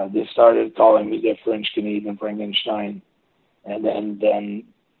 They started calling me the French Canadian Frankenstein, and then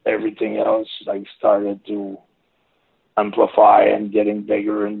everything else started to amplify and getting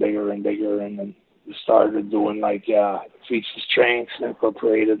bigger and bigger and bigger, and then we started doing feats of strength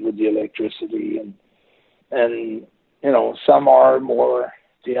incorporated with the electricity, and some are more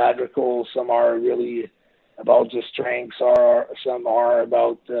theatrical, some are really about the strengths, or some are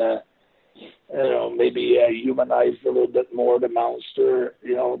about maybe humanized a little bit more the monster.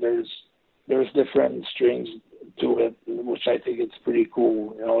 There's different strings to it, which I think it's pretty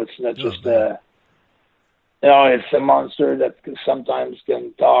cool. It's not just it's a monster that sometimes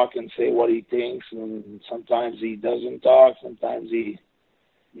can talk and say what he thinks, and sometimes he doesn't talk. Sometimes he's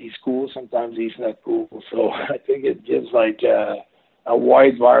cool, sometimes he's not cool. So I think it gives a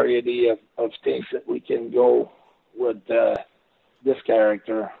wide variety of things that we can go with this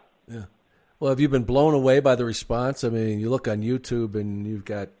character. Yeah. Well, have you been blown away by the response? I mean, you look on YouTube and you've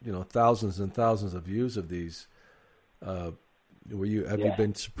got thousands and thousands of views of these. Have you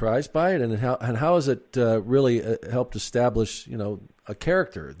been surprised by it, and how has it really helped establish a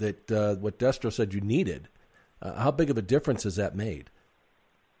character that what Destro said you needed? How big of a difference has that made?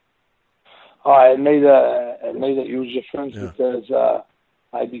 It made a huge difference because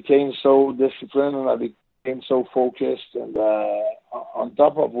I became so disciplined and I became so focused, and on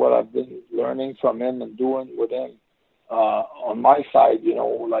top of what I've been learning from him and doing with him, on my side,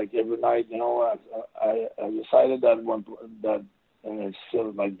 every night, I decided that, and it's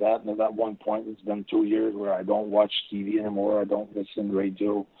still like that. And at one point, it's been 2 years where I don't watch TV anymore. I don't listen to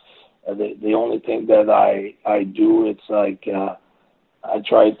radio. The only thing that I do, it's I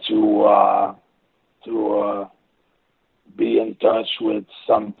try to be in touch with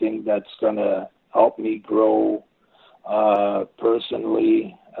something that's gonna help me grow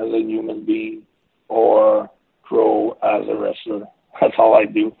personally as a human being, or grow as a wrestler. That's all I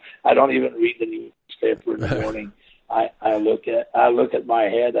do. I don't even read the newspaper in the morning. I look at my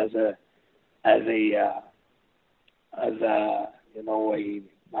head as a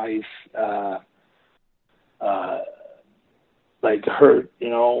nice hurt,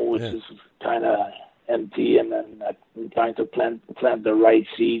 which is kind of empty, and then I'm trying to plant the right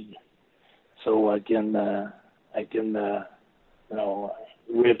seed so I can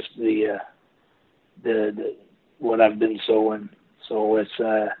rip the what I've been sowing. So it's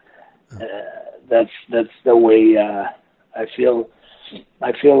that's the way I feel.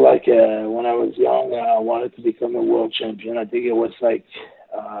 I feel like when I was young, I wanted to become a world champion. I think it was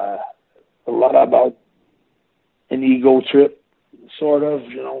a lot about an ego trip, sort of,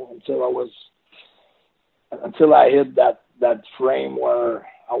 until I hit that frame where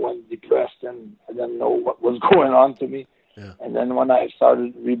I went depressed and I didn't know what was going on to me. Yeah. And then when I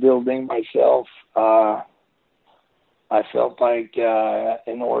started rebuilding myself, I felt like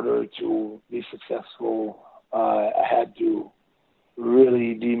in order to be successful, I had to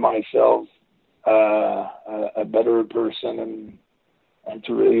really be myself, a better person, and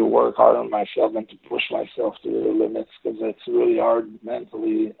to really work hard on myself and to push myself to the limits, because it's really hard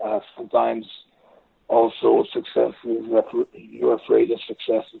mentally. Sometimes also success is you're afraid of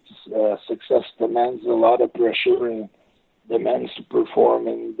success. Success demands a lot of pressure and demands to perform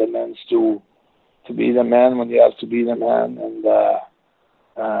and demands to be the man when you have to be the man. And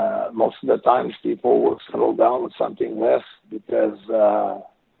most of the times people will settle down with something less because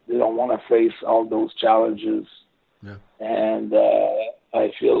they don't want to face all those challenges. Yeah. And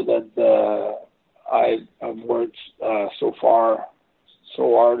I feel that I've worked so far,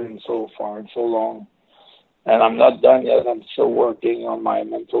 so hard and so far and so long. And I'm not done yet. I'm still working on my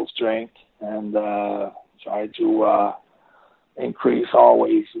mental strength and try to increase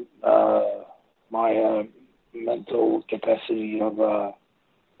always my mental capacity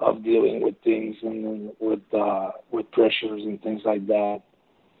of dealing with things and with pressures and things like that.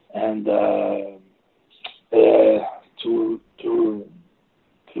 And to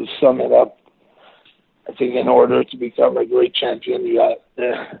sum it up, I think in order to become a great champion, you got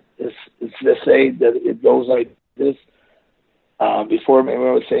it's the say that it goes like this. Before, maybe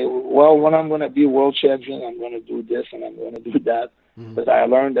I would say, well, when I'm going to be world champion, I'm going to do this and I'm going to do that. Mm-hmm. But I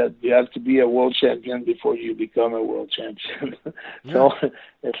learned that you have to be a world champion before you become a world champion. So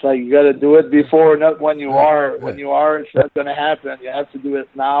it's like you got to do it before, not when you are. When you are, it's not going to happen. You have to do it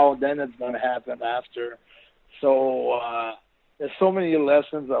now, then it's going to happen after. So there's so many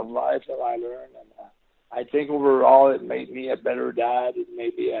lessons of life that I learned. And I think overall it made me a better dad. It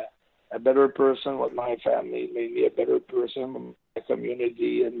made me a better person with my family. It made me a better person with my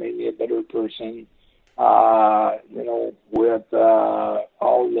community. It made me a better person, with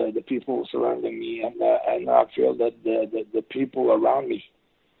all the people surrounding me. And I feel that the people around me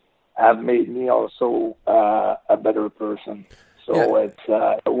have made me also a better person. So it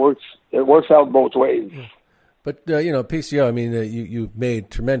works out both ways. Yeah. But, PCO, I mean, you've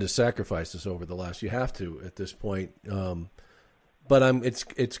made tremendous sacrifices over the last, you have to at this point. But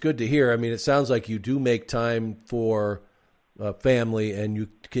it's good to hear. I mean, it sounds like you do make time for family, and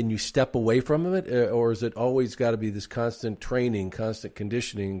can you step away from it, or is it always got to be this constant training, constant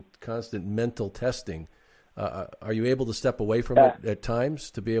conditioning, constant mental testing? Are you able to step away from it at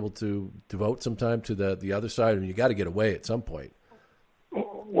times to be able to devote some time to the other side? I mean, you got to get away at some point.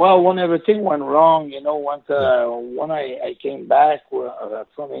 Well, when everything went wrong, when I came back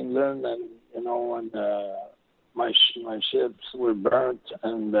from England, and when my ships were burnt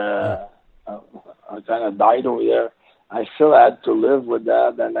and I kind of died over there, I still had to live with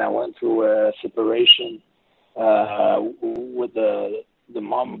that, and I went through a separation with the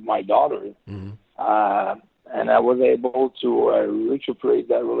mom of my daughter. Mm-hmm. And I was able to recuperate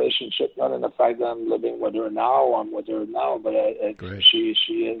that relationship, not in the fact that I'm living with her now, I'm with her now, but she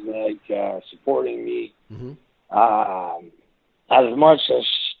is like supporting me as much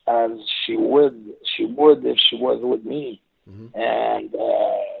as she would if she was with me. Mm-hmm. And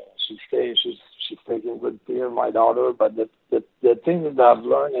she's taking good care of my daughter. But the thing that I've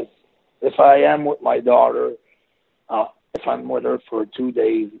learned is, if I am with my daughter, if I'm with her for 2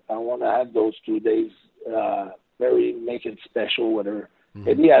 days, I want to have those 2 days make it special with her. Mm-hmm.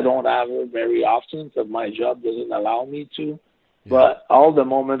 Maybe I don't have her very often because my job doesn't allow me to. Yeah. But all the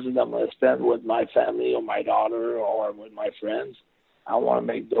moments that I'm going to spend with my family or my daughter or with my friends, I want to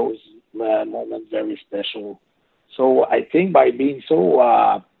make those moments very special. So I think by being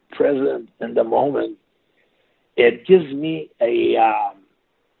so present in the moment, it gives me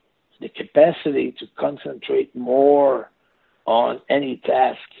the capacity to concentrate more on any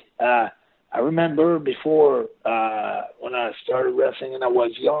task. I remember before, when I started wrestling and I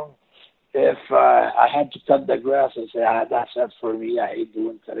was young, if I had to cut the grass, I'd say, that's not for me. I hate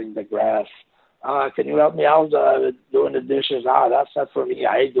cutting the grass. Can you help me out doing the dishes? That's not for me.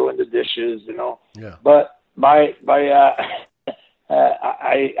 I hate doing the dishes, Yeah. But I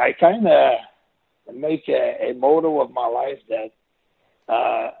kind of make a motto of my life that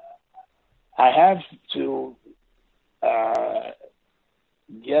I have to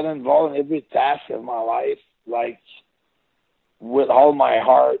get involved in every task of my life, like with all my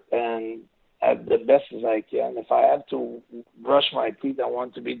heart and at the best as I can. If I have to brush my teeth, I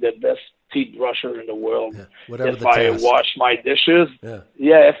want to be the best teeth brusher in the world. Yeah, if I wash my dishes,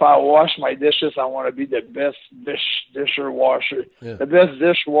 if I wash my dishes, I want to be the best dishwasher, the best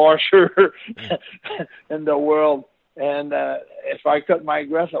dishwasher in the world. And if I cut my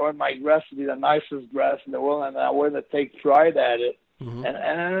grass, I want my grass to be the nicest grass in the world, and I want to take pride at it. Mm-hmm.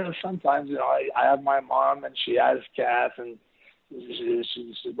 And sometimes, I have my mom, and she has cats, and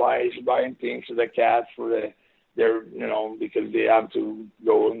she's buying things for the cats for their because they have to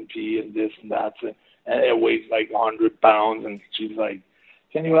go and pee and this and that, and it weighs like 100 pounds, and she's like,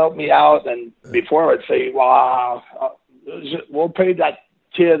 "Can you help me out?" And before I'd say, "Wow, we'll pay that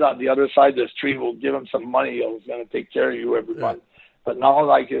kid on the other side of the street. We'll give him some money. He's going to take care of you every month." But now,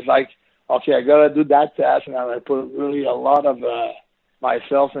 it's like, okay, I got to do that task, and I put really a lot of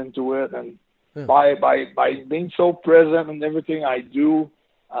myself into it, and by being so present in everything I do,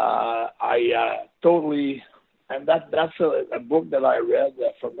 I totally, and that's a book that I read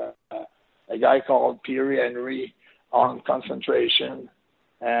from a guy called Pierre Henry on concentration,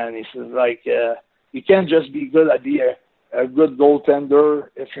 and he says you can't just be good at being a good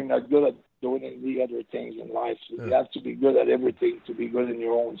goaltender if you're not good at doing any other things in life. So you have to be good at everything to be good in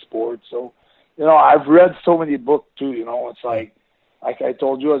your own sport. So, I've read so many books too. It's like like I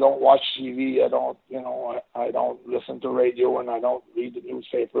told you, I don't watch TV. I don't, I don't listen to radio, and I don't read the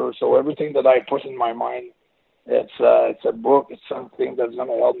newspaper. So everything that I put in my mind, it's a book. It's something that's going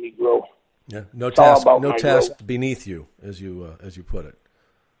to help me grow. Yeah, no it's all task, about no my task growth. beneath you, as you put it.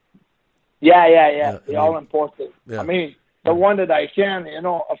 Yeah. They're all important. Yeah. I mean, the one that I can,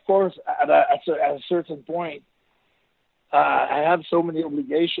 of course, at a certain point, I have so many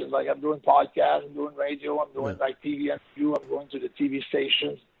obligations. Like I'm doing podcasts, I'm doing radio, I'm doing like TV interview, I'm going to the TV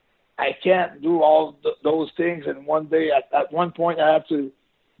stations. I can't do all those things. And one day, at one point, I have to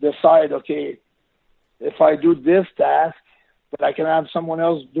decide, okay, if I do this task, but I can have someone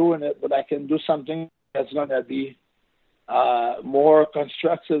else doing it, but I can do something that's going to be more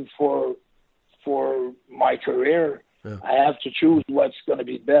constructive for my career. Yeah. I have to choose what's going to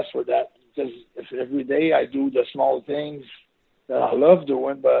be best for that. Because if every day I do the small things that I love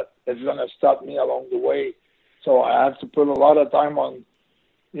doing, but it's going to stop me along the way. So I have to put a lot of time on,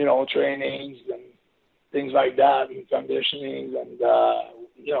 trainings and things like that, and conditioning, and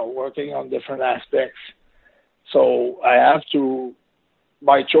working on different aspects. So I have to,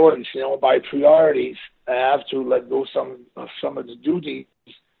 by choice, by priorities, I have to let go some of the duties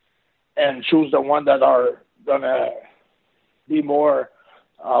and choose the one that are gonna be more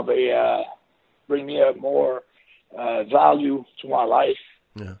of bring me a more value to my life.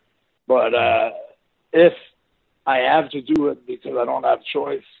 Yeah. But if I have to do it because I don't have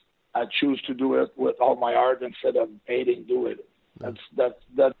choice, I choose to do it with all my heart instead of hating doing it.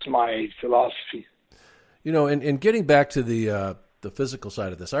 That's my philosophy. And getting back to the physical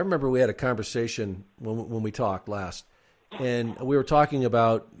side of this, I remember we had a conversation when we talked last, and we were talking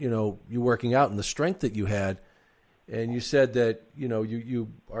about you working out and the strength that you had, and you said that you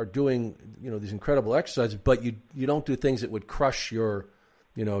are doing these incredible exercises, but you don't do things that would crush your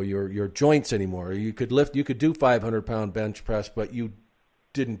joints anymore. You could do 500-pound bench press, but you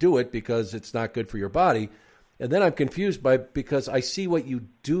didn't do it because it's not good for your body. And then I'm confused because I see what you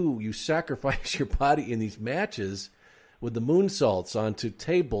do. You sacrifice your body in these matches with the moonsaults onto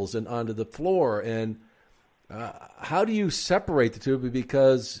tables and onto the floor. And how do you separate the two?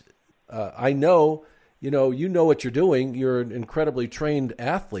 Because I know, you know what you're doing. You're an incredibly trained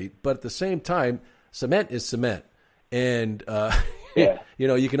athlete, but at the same time, cement is cement. And, you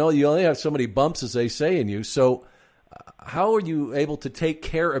only have so many bumps, as they say in you. So how are you able to take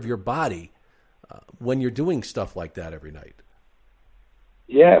care of your body when you're doing stuff like that every night?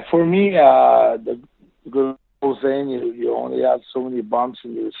 Yeah, for me, the good saying you only have so many bumps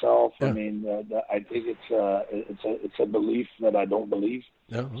in yourself. Yeah. I mean, I think it's a belief that I don't believe.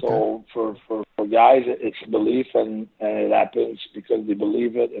 Yeah, okay. So for guys, it's belief, and it happens because they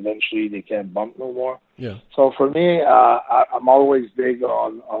believe it. Eventually, they can't bump no more. Yeah. So for me, I'm always big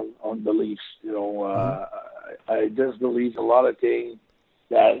on beliefs. I just believe a lot of things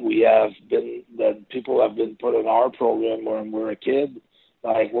that people have been put in our program when we're a kid.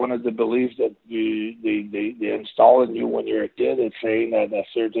 Like one of the beliefs that they install in you when you're a kid is saying that at a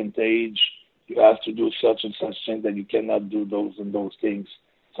certain age you have to do such and such thing, that you cannot do those and those things.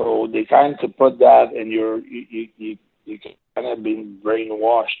 So they kind of put that, and you kind of been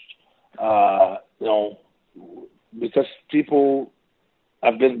brainwashed, because people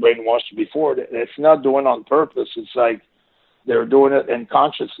have been brainwashed before. It's not doing on purpose. It's like they're doing it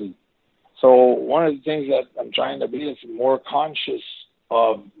unconsciously. So one of the things that I'm trying to be is more conscious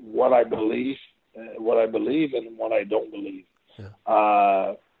of what I believe and what I don't believe.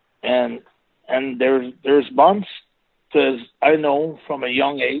 Yeah. And there's bumps, because I know from a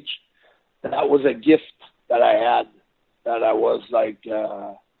young age that was a gift that I had, that I was like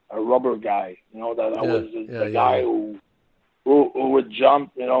a rubber guy, that I was the guy who would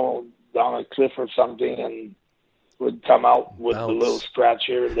jump, down a cliff or something and would come out with a little scratch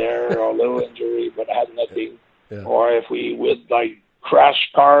here and there or a little injury, but I had nothing. Yeah. Or if we would like crash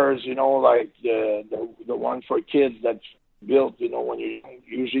cars, like the one for kids that's built, when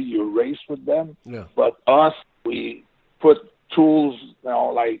you race with them. Yeah. But us, we put tools,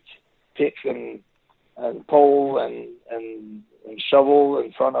 like picks and pole and shovel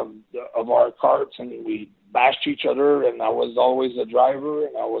in front of our carts, and we bashed each other, and I was always the driver,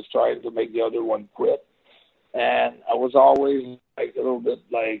 and I was trying to make the other one quit. And I was always like a little bit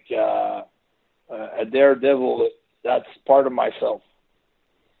like a daredevil. That's part of myself.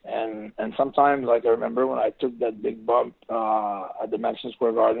 And sometimes, like I remember when I took that big bump at the Madison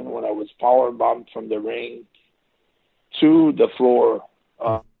Square Garden, when I was power bumped from the ring to the floor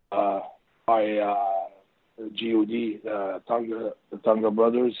by God, the Tonga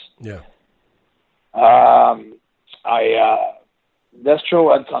brothers. Yeah.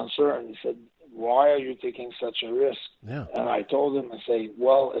 Destro had concern. He said, why are you taking such a risk? Yeah. And I told him, I say,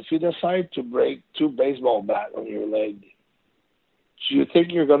 well, if you decide to break 2 baseball bats on your leg, do you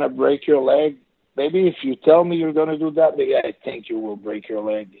think you're going to break your leg? Maybe if you tell me you're going to do that, maybe I think you will break your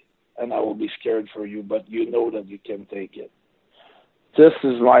leg, and I will be scared for you, but you know that you can take it. This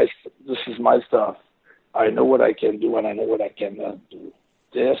is my stuff. I know what I can do, and I know what I cannot do.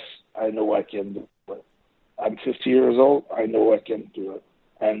 This, I know I can do it. I'm 50 years old. I know I can do it,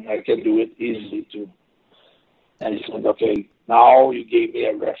 and I can do it easily, too. And he said, okay, now you gave me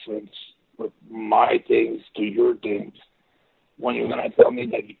a reference with my things to your things. When you're going to tell me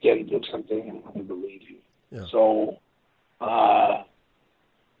that you can do something, I'm going to believe you. Yeah. So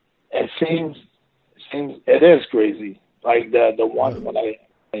it is crazy. Like the one when I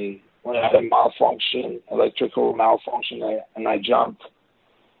had a malfunction, electrical malfunction, and I jumped,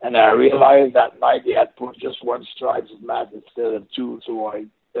 and I realized that night they had put just 1 stripe of mat instead of 2, so I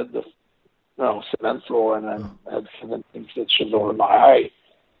hit the cement floor and then had 17 stitches over my eye.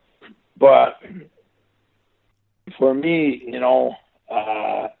 But for me, it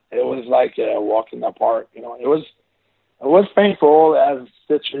was like a walk in the park. It was painful as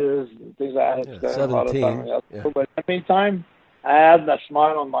stitches and things like that. Yeah, 17. Yeah. But at the same time, I had that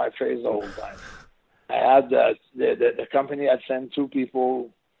smile on my face the whole time. I had the company had sent 2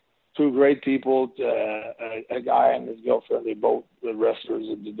 great people, a guy and his girlfriend. They both the wrestlers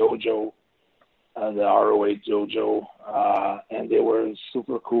in the dojo, the ROH dojo, and they were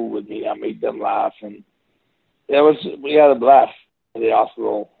super cool with me. I made them laugh, and we had a blast in the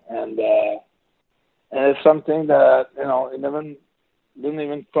hospital, and it's something that it didn't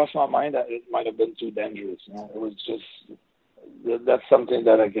even cross my mind that it might have been too dangerous. It was just that's something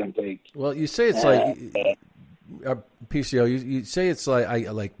that I can take. Well, you say it's like PCO. You say it's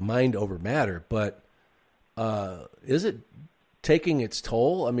like mind over matter, but is it taking its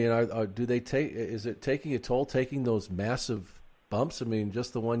toll? I mean, is it taking a toll, taking those massive bumps? I mean,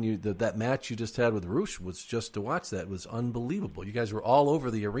 just the one that match you just had with ROH was just to watch. That was unbelievable. You guys were all over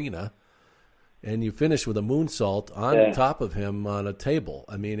the arena, and you finished with a moonsault on top of him on a table.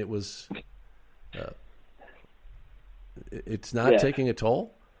 I mean, it was. It's not taking a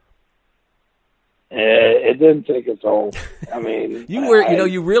toll. It didn't take a toll. I mean,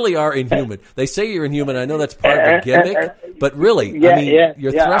 you really are inhuman. They say you're inhuman. I know that's part of the gimmick, but really,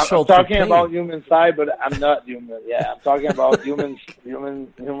 your threshold. I'm talking for pain. about human side, but I'm not human. Yeah, I'm talking about human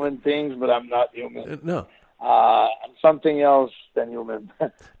things, but I'm not human. No, I'm something else than human.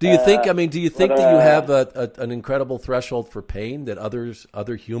 Do you think? Do you think that you have an incredible threshold for pain that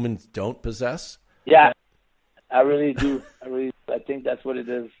other humans don't possess? Yeah, I really do. I think that's what it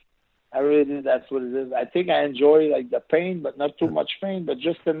is. I really think that's what it is. I think I enjoy like the pain, but not too much pain, but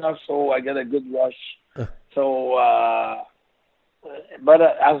just enough so I get a good rush. So, but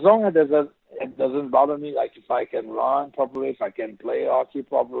as long as it doesn't bother me, like if I can run properly, if I can play hockey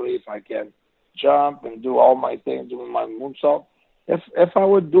properly, if I can jump and do all my things, doing my moonsault. If I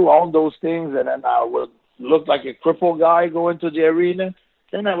would do all those things and then I would look like a crippled guy going to the arena,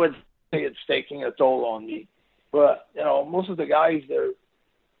 then I would say it's taking a toll on me. But, most of the guys, they're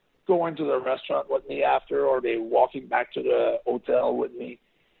going to the restaurant with me after, or they're walking back to the hotel with me.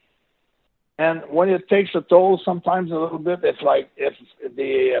 And when it takes a toll, sometimes a little bit, it's like if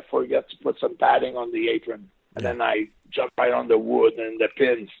they forget to put some padding on the apron, and then I jump right on the wood and the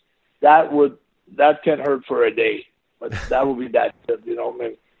pins. That can hurt for a day, but that would be that.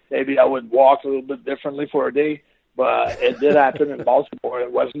 Maybe I would walk a little bit differently for a day, but it did happen in Baltimore. There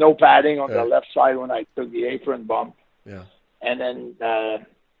was no padding on the left side when I took the apron bump. Yeah. And then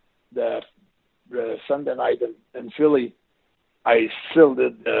the Sunday night in Philly, I still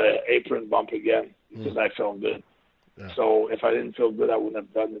did the apron bump again because I felt good. Yeah. So if I didn't feel good, I wouldn't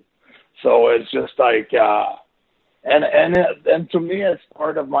have done it. So it's just like, and to me, it's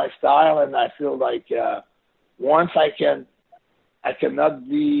part of my style, and I feel like once I cannot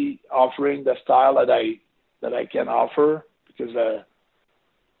be offering the style that I can offer because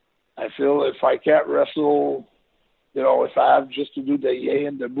I feel if I can't wrestle, if I have just to do the yay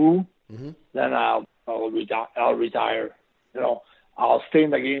and the boo, then I'll retire. I'll stay in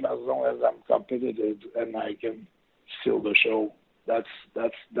the game as long as I'm competitive and I can steal the show. That's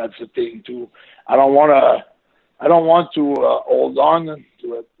the thing too. I don't want to hold on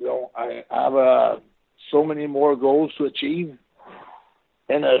to it. I have so many more goals to achieve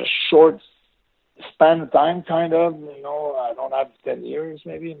in a short span of time, kind of. I don't have 10 years,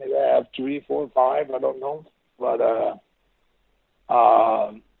 maybe I have 3, 4, 5. I don't know, but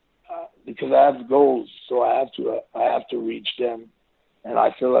because I have goals, so I have to reach them, and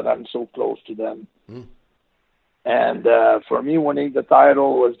I feel that I'm so close to them. And for me, winning the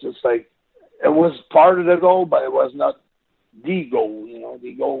title was just like it was part of the goal, but it was not the goal. You know,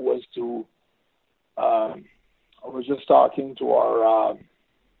 the goal was to. I was just talking to our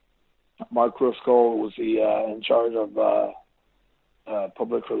Mark Rusco, was in charge of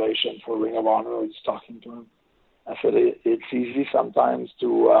public relations for Ring of Honor. I was talking to him. I said it's easy sometimes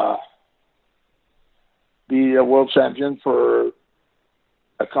to be a world champion for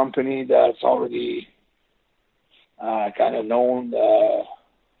a company that's already kind of known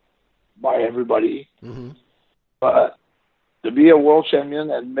by everybody. Mm-hmm. But to be a world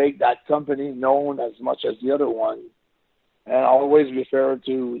champion and make that company known as much as the other one, and I always refer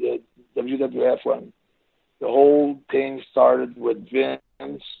to the WWF when the whole thing started with Vince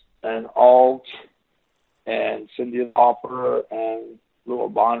and Hulk and Cyndi Lauper and Lou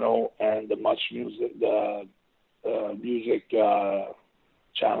Albano and the music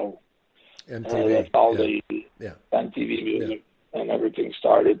channel. MTV. That's all the MTV music, and everything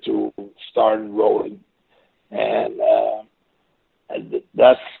started rolling. And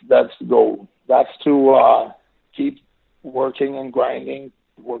that's the goal. That's to keep working and grinding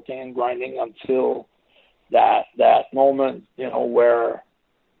until that moment, you know, where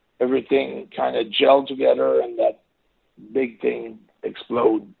everything kind of gelled together and that big thing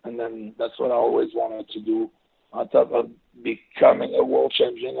explode. And then that's what I always wanted to do. On top of becoming a world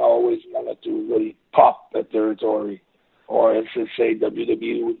champion, I always wanted to really pop the territory. Or as I say,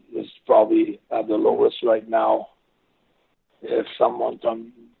 WWE is probably at the lowest right now. If someone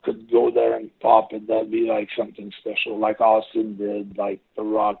could go there and pop it, that'd be like something special, like Austin did, like The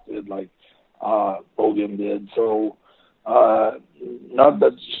Rock did, like Hogan did. So not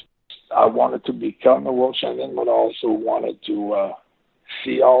that I wanted to become a world champion, but I also wanted to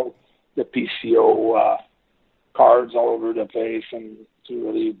see all the PCO cards all over the place and to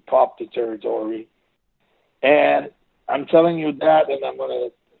really pop the territory. And I'm telling you that, and I'm going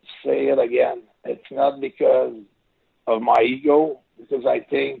to say it again. It's not because of my ego, because I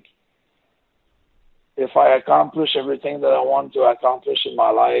think if I accomplish everything that I want to accomplish in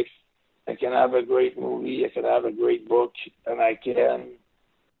my life, I can have a great movie, I can have a great book, and I can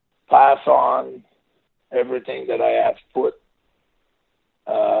pass on everything that I have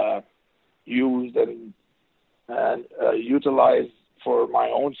used and utilized for my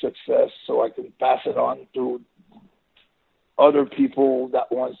own success, so I can pass it on to other people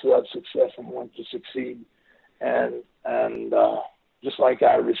that want to have success and want to succeed, and just like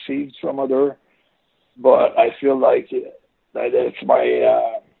I received from other, but I feel like that it's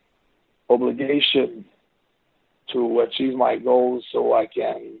my obligation to achieve my goals, so I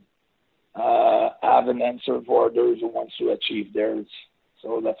can have an answer for others who wants to achieve theirs.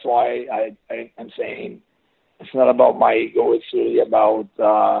 So that's why I'm saying it's not about my ego. It's really about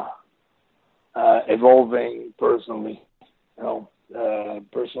evolving personally, you know,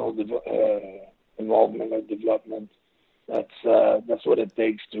 personal involvement or development. That's what it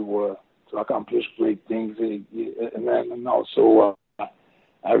takes to accomplish great things. And also,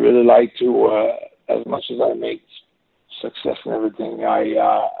 I really like to, as much as I make success and everything,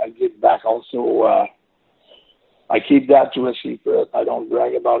 I give back also. I keep that to a secret. I don't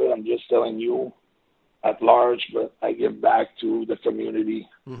brag about it. I'm just telling you at large, but I give back to the community,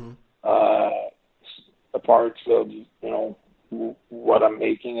 mm-hmm. The parts of, you know, what I'm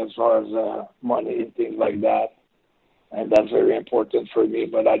making as far as money and things like that. And that's very important for me,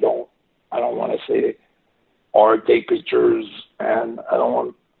 but I don't want to say or take pictures, and I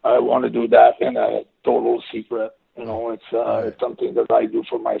want to do that in a total secret. You know, it's something that I do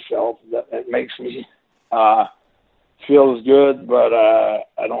for myself. That it makes me feels good, but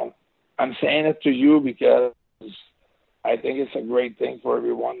I'm saying it to you because I think it's a great thing for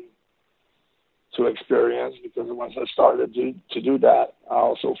everyone to experience, because once I started to do that, I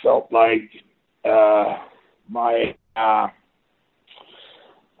also felt like I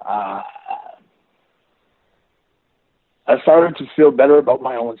started to feel better about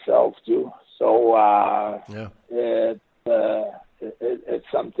my own self too. So it's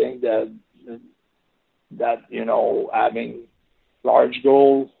something that you know, having large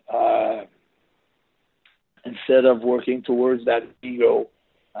goals instead of working towards that ego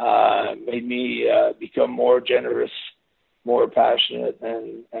made me become more generous, more passionate,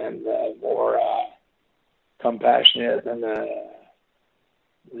 and more compassionate, and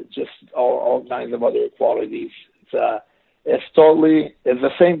just all kinds of other qualities. It's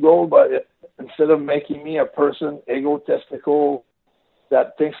the same goal, but instead of making me a person egotistical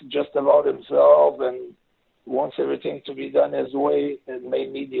that thinks just about himself and wants everything to be done his way, it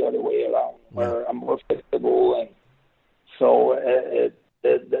made me the other way around, where I'm more flexible. And so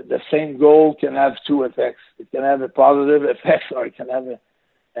the same goal can have two effects. It can have a positive effect, or it can have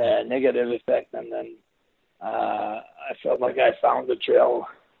negative effect, and then I felt like I found the trail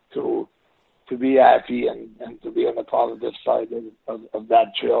to be happy and to be on the positive side of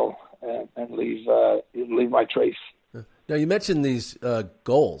that trail and leave my trace. Now, you mentioned these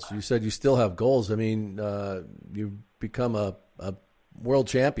goals. You said you still have goals. I mean, you've become a world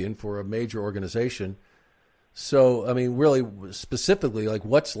champion for a major organization. So, I mean, really specifically, like,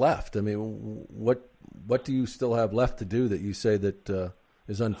 what's left? I mean, what do you still have left to do that you say that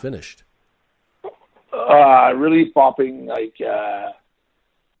is unfinished? Really popping, like,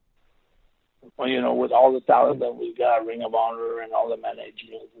 with all the talent that we got, Ring of Honor, and all the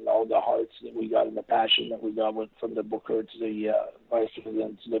management, and all the hearts that we got, and the passion that we got from the booker to the vice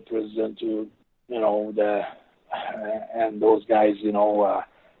president to the president to, and those guys,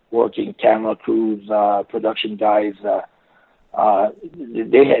 working camera crews, production guys,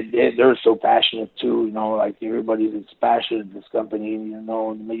 they're so passionate too, like everybody is passionate in this company, even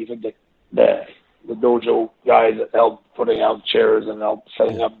the dojo guys that help putting out chairs and help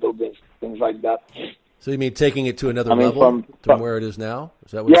setting up buildings, things like that. So you mean taking it to another level from where it is now?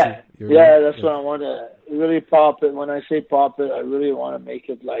 Is that what you're that's what I want to really pop it. When I say pop it, I really want to make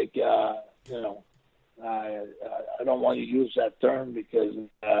it like, I don't want to use that term because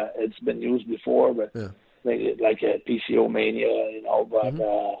it's been used before, but make it like a PCO mania, but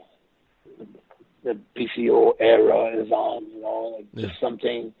the PCO era is on, just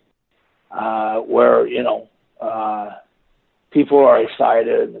something where, people are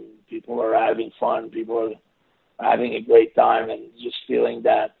excited and people are having fun, people are having a great time, and just feeling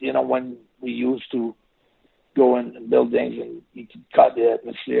that, when we used to go in buildings and you could cut the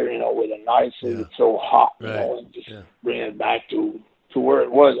atmosphere, with a knife, so it's so hot, and just bring it back to where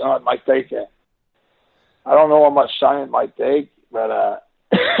it was. It might take I don't know how much time it might take, but I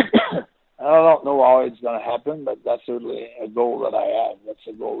don't know how it's going to happen, but that's certainly a goal that I have. That's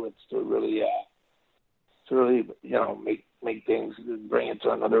a goal. It's to really, make things, bring it to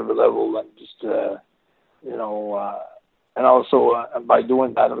another level, and just, and also by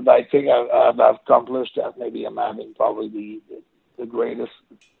doing that, I think I've accomplished that. Maybe I'm having probably the greatest,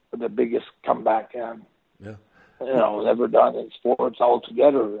 the biggest comeback, ever done in sports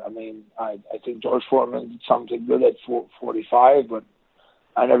altogether. I mean, I think George Foreman did something good at 45, but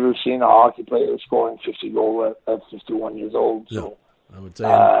I never seen a hockey player scoring 50 goals at 51 years old. So I would say,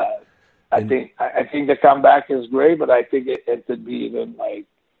 I think the comeback is great, but I think it could be even like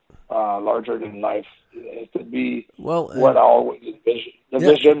larger than life. It could be what I always envisioned, the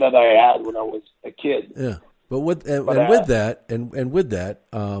vision that I had when I was a kid. Yeah, but with that, the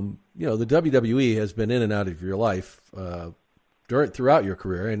WWE has been in and out of your life throughout your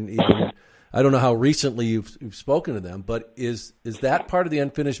career, and even I don't know how recently you've spoken to them, but is that part of the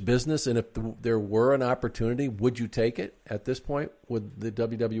unfinished business? And if there were an opportunity, would you take it at this point with the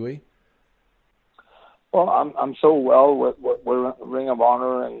WWE? Well, I'm so well with Ring of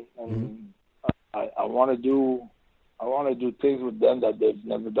Honor, and I want to do things with them that they've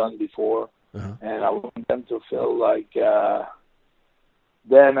never done before, and I want them to feel like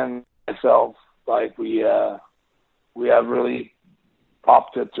them and myself, like we have really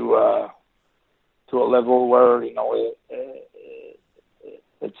popped it to a level where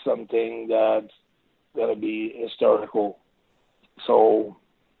it's something that's gonna be historical. So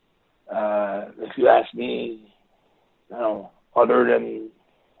if you ask me, other than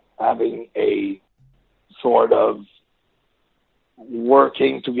having a sort of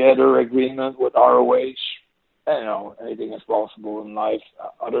working together agreement with ROH, anything is possible in life.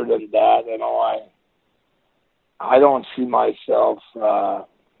 Other than that, I don't see myself. It'd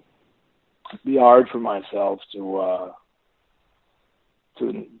be hard for myself to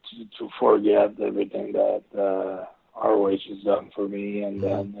forget everything that ROH has done for me, and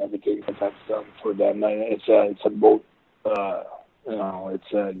then everything that I've done for them. It's a both.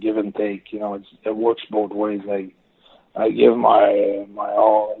 It's a give and take. It works both ways. I give my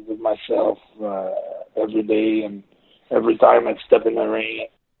all. I give myself every day, and every time I step in the ring,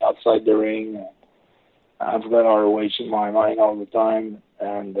 outside the ring, I've got ROH in my mind all the time,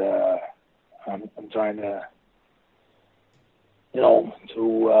 and I'm trying to,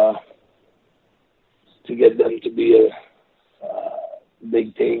 to get them to be a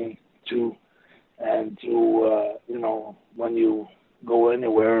big thing too, and to when you go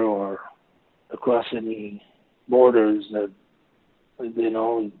anywhere or across any borders, that they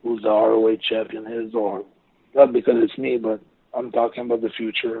know who the ROH champion is, or not because it's me, but I'm talking about the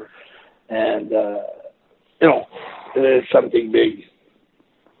future, and it's something big,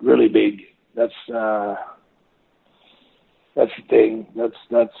 really big. That's the thing.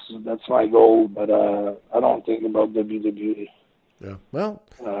 That's my goal. But I don't think about WWE. Yeah. Well,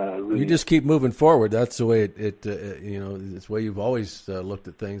 really. you just keep moving forward. That's the way it's the way you've always looked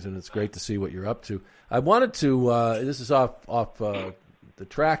at things, and it's great to see what you're up to. I wanted to. This is off the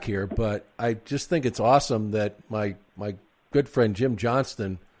track here, but I just think it's awesome that my good friend Jim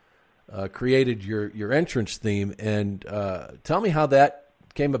Johnston created your entrance theme, and tell me how that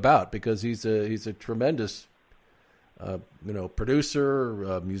came about, because he's a tremendous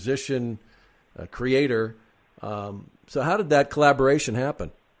producer, musician, creator. So how did that collaboration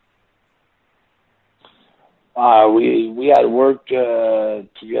happen? We had worked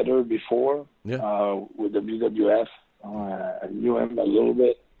together before with the WWF. I knew him a little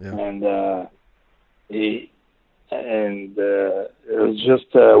bit, and it was just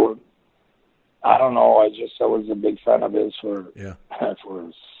I don't know. I was a big fan of his for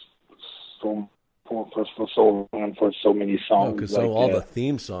so long and for so many songs. Because all the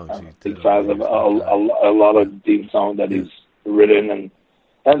theme songs he did. Big fan of a lot of theme songs that he's written,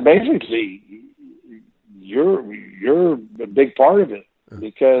 and basically you're a big part of it,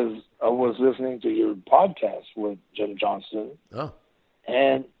 because I was listening to your podcast with Jim Johnston,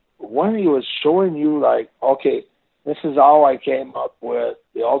 and when he was showing you, like, okay, this is how I came up with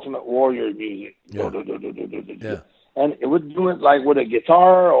the Ultimate Warrior music, and it would do it like with a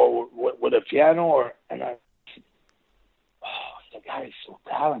guitar or with a piano, and the guy is so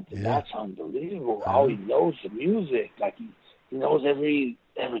talented. Yeah. That's unbelievable how he knows the music. Like he knows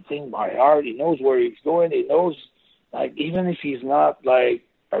everything by heart. He knows where he's going. He knows, like, even if he's not like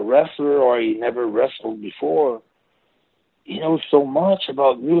a wrestler or he never wrestled before, he knows so much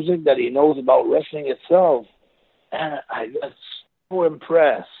about music that he knows about wrestling itself. And I got so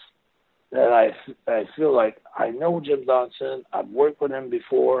impressed that I feel like I know Jim Johnson. I've worked with him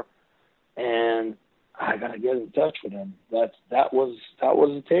before, and I gotta get in touch with him. That was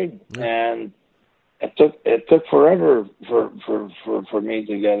the thing, and it took forever for me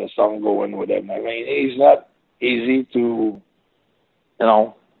to get a song going with him. I mean, he's not easy to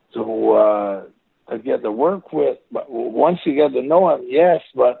get to work with, but once you get to know him, yes.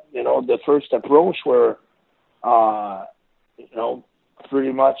 But the first approach were,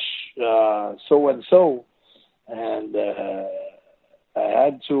 pretty much so and so, and I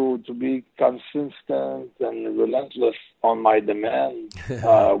had to be consistent and relentless on my demand,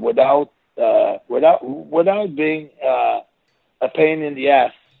 without being a pain in the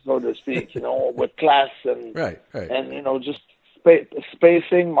ass, so to speak. With class and and just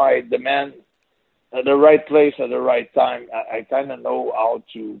spacing my demand at the right place at the right time. I kind of know how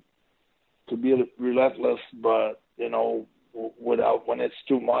to be relentless, but without, when it's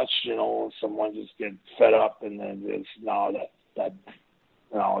too much, someone just gets fed up, and then it's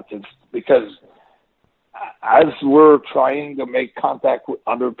it's because as we're trying to make contact with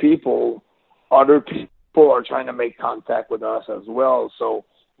other people are trying to make contact with us as well. So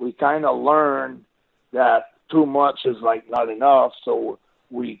we kind of learn that too much is like not enough. So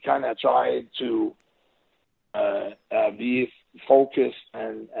we kind of try to be focused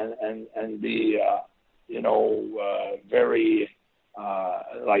and be very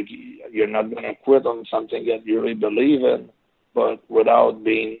like you're not going to quit on something that you really believe in, but without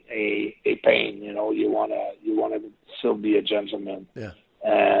being a pain. You want to still be a gentleman. Yeah.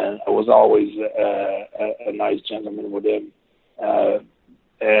 And I was always a nice gentleman with him.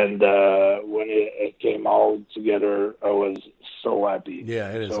 And when it came all together, I was so happy. Yeah,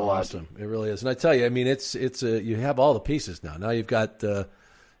 it is awesome. Happy. It really is. And I tell you, I mean, it's you have all the pieces now. Now you've got, you're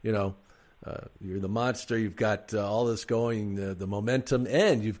the monster. You've got all this going, the momentum,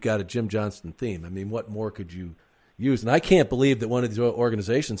 and you've got a Jim Johnston theme. I mean, what more could you use? And I can't believe that one of these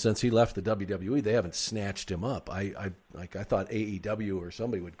organizations, since he left the WWE, they haven't snatched him up. I thought AEW or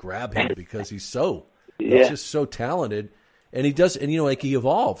somebody would grab him because he's he's just so talented. And he does, and he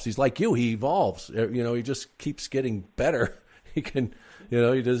evolves. He's like you. He evolves. He just keeps getting better. He can,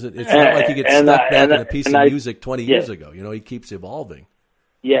 he doesn't. It's not like he gets stuck back in a piece of music 20 years ago. He keeps evolving.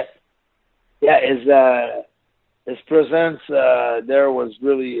 Yeah, his presence there was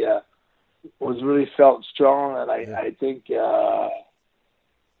really felt strong, and I think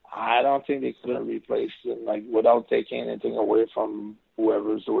I don't think they could have replaced him, like, without taking anything away from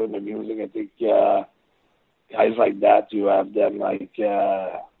whoever's doing the music. I think guys like that, you have them like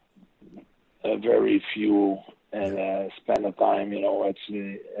very few, and spend the time.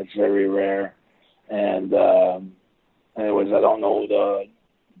 It's very rare. And anyways, I don't know the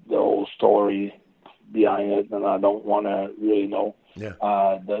whole story behind it, and I don't want to really know. Yeah.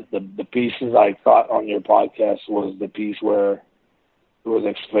 The pieces I thought on your podcast was the piece where he was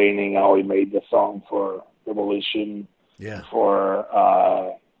explaining how he made the song for Revolution, for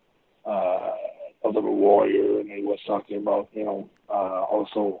Ultimate Warrior, and he was talking about,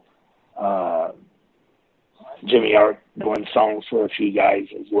 also Jimmy Hart doing songs for a few guys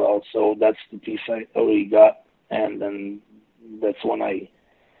as well. So that's the piece I already got, and then that's when I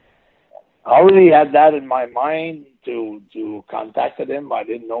already had that in my mind to contact him. I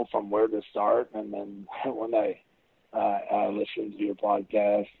didn't know from where to start, and then when I listened to your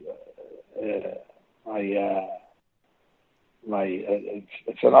podcast,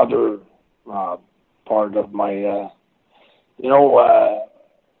 it's another part of my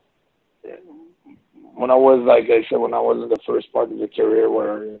when I was, like I said, when I was in the first part of the career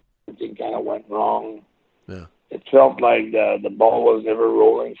where everything kind of went wrong, it felt like the ball was never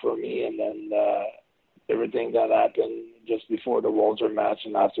rolling for me, and then everything that happened just before the Walter match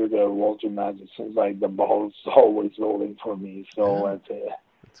and after the Walter match, it seems like the ball's always rolling for me. So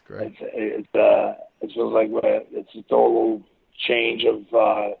that's great. It feels like it's a total change of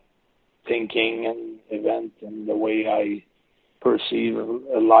thinking and event and the way I perceive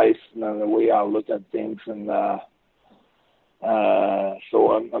life and the way I look at things, and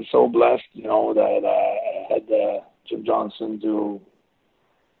so I'm so blessed, that I had Jim Johnson to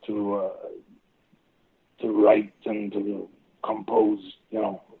write and to compose,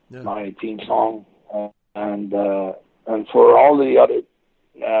 my theme song, and for all the other,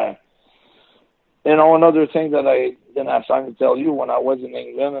 another thing that I didn't have time to tell you, when I was in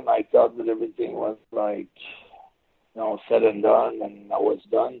England and I thought that everything was like, said and done, and I was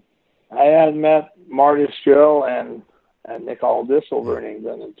done, I had met Marty Skrull and Nick Aldis over in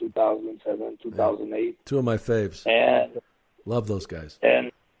England in 2007, 2008. Two of my faves. And love those guys.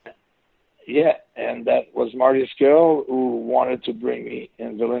 And that was Marty Skrull who wanted to bring me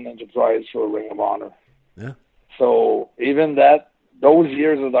in Villain Enterprise for Ring of Honor. Yeah. So even those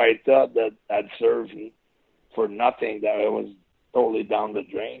years that I thought that I'd served for nothing, that I was totally down the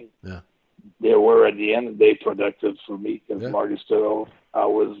drain. Yeah. They were at the end of the day productive for me, because Marty Skrull,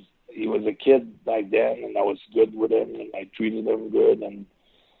 he was a kid back then, and I was good with him, and I treated him good, and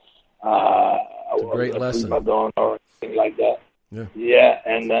it's a great lesson. Or anything like that. Yeah. Yeah,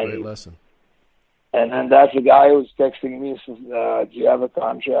 and then great lesson. And then that's the guy who was texting me, says, "Do you have a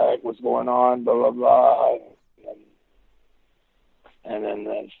contract? What's going on? Blah blah blah." And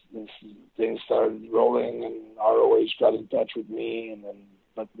then things started rolling, and ROH got in touch with me, and then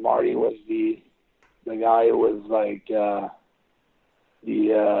but Marty was the guy who was like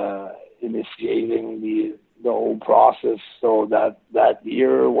initiating the whole process. So that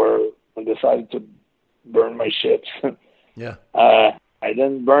year where I decided to burn my ships, I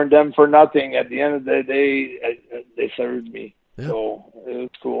didn't burn them for nothing. At the end of the day, they served me, so it was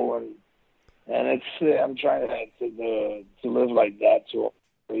cool, and it's I'm trying to live like that, to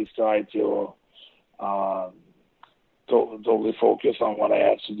always try to totally focus on what I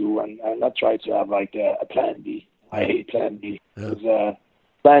have to do, and not try to have like a plan B. I hate plan B, because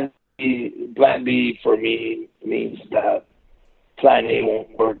plan B for me means that plan A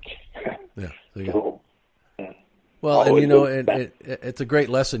won't work. Well, and it's a great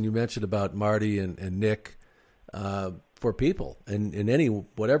lesson you mentioned about Marty and Nick for people, and in any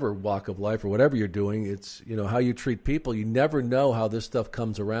whatever walk of life or whatever you're doing. It's how you treat people. You never know how this stuff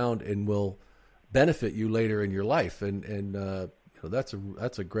comes around and will benefit you later in your life, and that's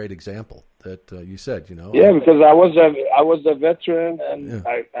a great example that you said. Yeah, because I was a veteran, and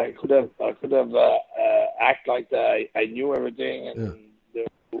I could have act like that. I knew everything, and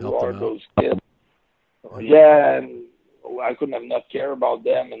who are those kids? Yeah, and I couldn't have not care about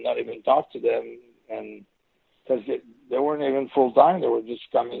them and not even talk to them, and because they weren't even full time, they were just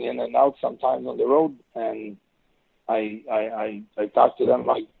coming in and out sometimes on the road, and I talked to them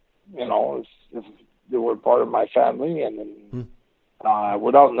like if they were part of my family, and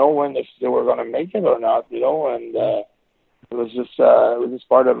without knowing if they were going to make it or not, and it was just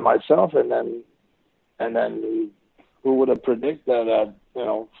part of myself, and then who would have predicted that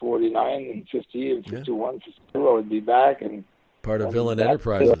 49 and 50 and 51, 52, I would be back, and part of Villain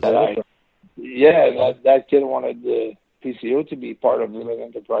Enterprises. That kid wanted the PCO to be part of Villain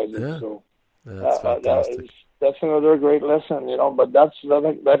Enterprises. Yeah. So that's fantastic. That's another great lesson, But that's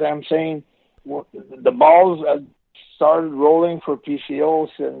that I'm saying. The balls have started rolling for PCO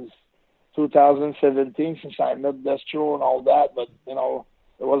since 2017, since I met Destro and all that. But there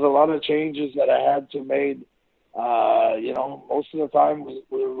was a lot of changes that I had to make. Most of the time we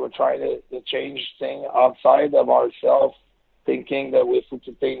were trying to change things outside of ourselves, thinking that if we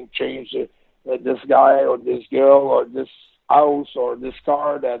could change this guy or this girl or this house or this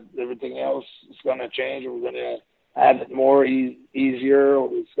car, that everything else is going to change. We're going to have it more easier, or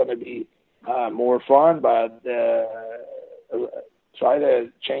it's going to be more fun. But try to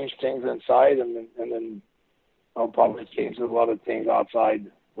change things inside, and then I'll probably change a lot of things outside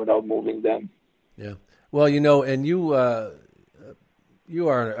without moving them. Yeah. Well, and you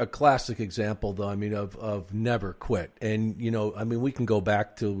are a classic example, though. I mean, of never quit. And we can go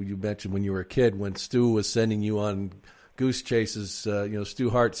back to, you mentioned when you were a kid, when Stu was sending you on goose chases. Stu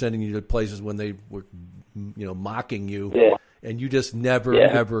Hart sending you to places when they were, mocking you, and you just never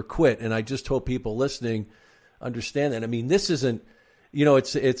ever quit. And I just hope people listening understand that. I mean, this isn't,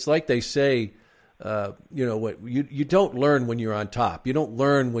 it's like they say. What you don't learn when you're on top. You don't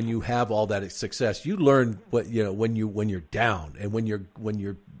learn when you have all that success. You learn when you're down and when you're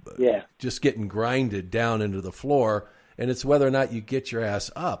just getting grinded down into the floor. And it's whether or not you get your ass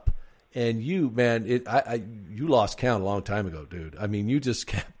up. And you lost count a long time ago, dude. I mean, you just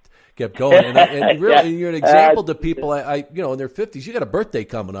kept going. And really, you're an example to people. In their 50s. You got a birthday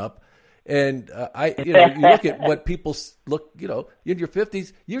coming up. And you look at what people look, in your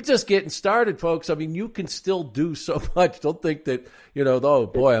 50s, you're just getting started, folks. I mean, you can still do so much. Don't think that, oh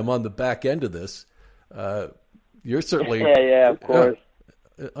boy, I'm on the back end of this. You're certainly, of course,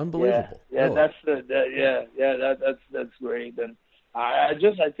 unbelievable. That's great. And I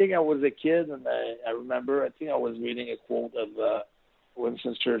think I was a kid, and I remember, I think I was reading a quote of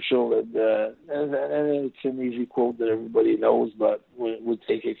Winston Churchill, and it's an easy quote that everybody knows, but we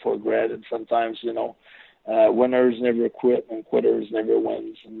take it for granted sometimes. Winners never quit, and quitters never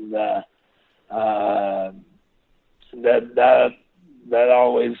wins, and that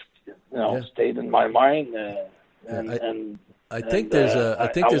always stayed in my mind. I think there's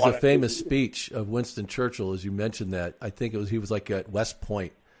a famous speech of Winston Churchill, as you mentioned that. I think he was like at West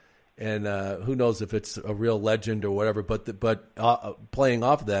Point. And who knows if it's a real legend or whatever, but playing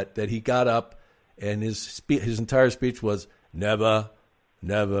off of that he got up and his entire speech was never,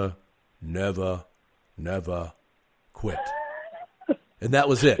 never, never, never quit. And that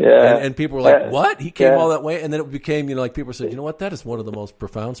was it. Yeah. And people were like, what? He came all that way? And then it became, like people said, what? That is one of the most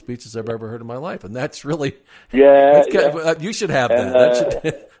profound speeches I've ever heard in my life. And that's really, you should have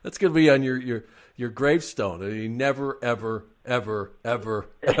that. That's going to be on your gravestone. You never, ever, ever, ever,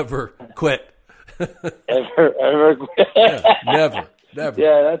 ever quit. ever quit. Never.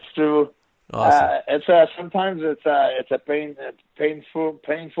 Yeah, that's true. Awesome. It's sometimes it's a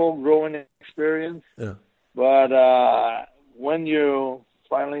painful growing experience. Yeah. But when you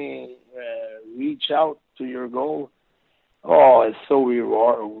finally reach out to your goal, it's so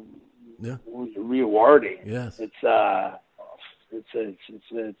rewarding. Yes. It's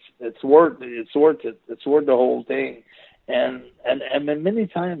worth it. It's worth the whole thing. And many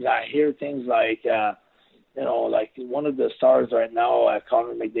times I hear things like, like one of the stars right now,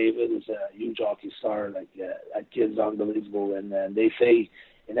 Connor McDavid is a huge hockey star. Like that kid's unbelievable, and they say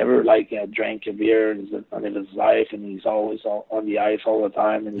he never drank a beer in his life, and he's always on the ice all the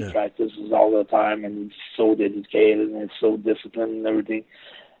time, and he practices all the time, and he's so dedicated and it's so disciplined and everything.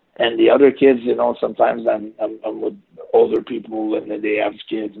 And the other kids, sometimes I'm with older people and they have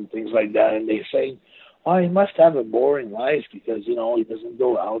kids and things like that, and they say, he must have a boring life because, he doesn't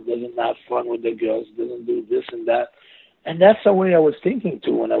go out, doesn't have fun with the girls, doesn't do this and that. And that's the way I was thinking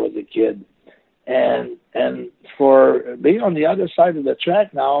too when I was a kid. And for being on the other side of the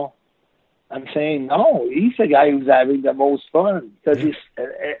track now, I'm saying, no, he's the guy who's having the most fun because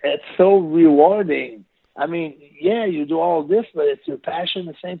it's so rewarding. I mean, you do all this, but it's your passion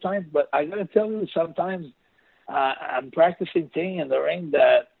at the same time. But I got to tell you, sometimes I'm practicing things in the ring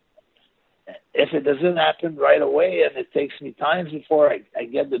that if it doesn't happen right away and it takes me time before I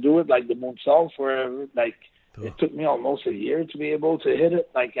get to do it, like the moonsault, where it took me almost a year to be able to hit it.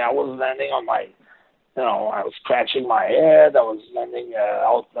 Like I was landing on my, I was scratching my head. I was landing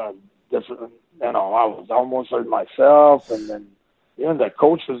out different, I was almost hurt myself, and then even the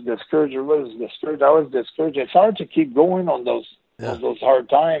coach was discouraged. I was discouraged. It's hard to keep going on those hard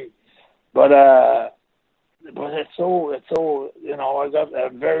times, but it's so I got a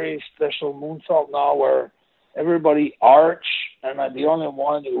very special moonsault now where everybody arch, and I'm the only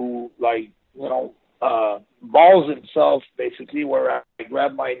one who balls himself basically, where I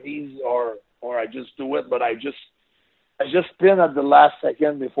grab my knees or I just do it, but I just spin at the last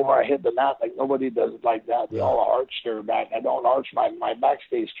second before I hit the mat. Like nobody does it like that. They all arch their back. I don't arch my back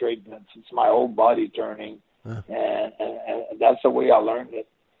stays straight. It's my whole body turning, and that's the way I learned it.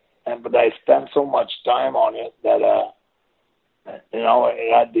 But I spent so much time on it that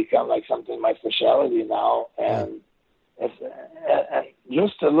it had become like something my specialty now. And and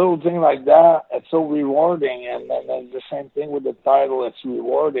just a little thing like that, it's so rewarding. And then the same thing with the title, it's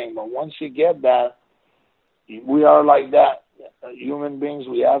rewarding. But once you get that, we are like that. Human beings,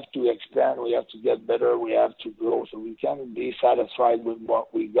 we have to expand, we have to get better, we have to grow. So we can't be satisfied with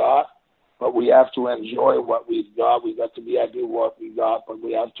what we got. but we have to enjoy what we've got. We got to be happy with what we got, but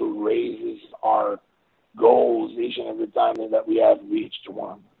we have to raise our goals each and every time that we have reached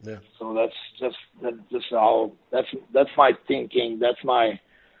one. Yeah. So that's all. That's my thinking. That's my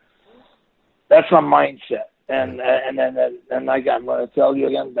mindset. And like I'm going to tell you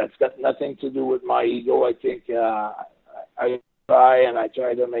again, that's got nothing to do with my ego. I think I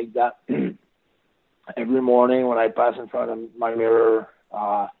try to make that every morning when I pass in front of my mirror.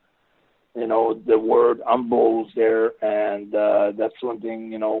 The word humble is there, and that's one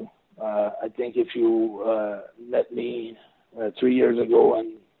thing. I think if you met me 3 years ago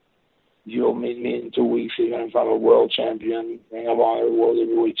and you'll meet me in 2 weeks, even if I'm a world champion, Ring of Honor World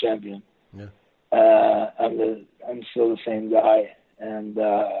Heavyweight Champion. Yeah. I'm still the same guy, and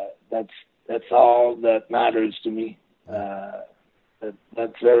that's all that matters to me.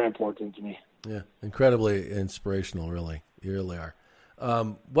 That's very important to me. Yeah, incredibly inspirational, really. You really are.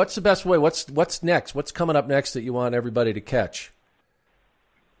 What's the best way? What's next? What's coming up next that you want everybody to catch?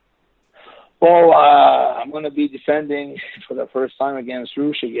 Well, I'm going to be defending for the first time against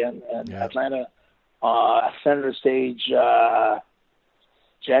ROH again in Atlanta, center stage,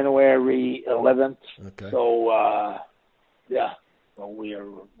 January 11th. Okay. So,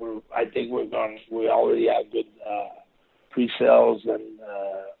 So I think we already have good pre-sales, and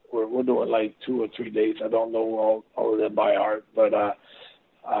we're doing like 2 or 3 days. I don't know all of them by heart, but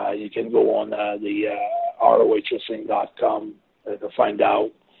you can go on the ROHwrestling.com to find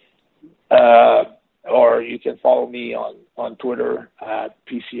out. Or you can follow me on Twitter at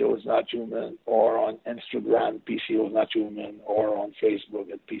PCO is not human, or on Instagram PCO is not human, or on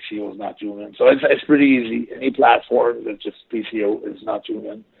Facebook at PCO is not human. So it's pretty easy. Any platform that's just PCO is not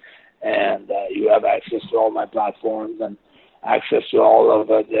human, and you have access to all my platforms and access to all of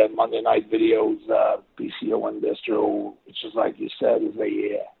the Monday night videos. PCO and Distro, which is, like you said, is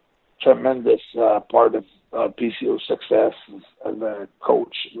a tremendous part of PCO's success as a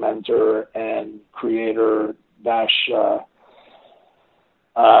coach, mentor, and creator, the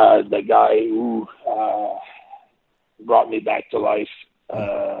guy who brought me back to life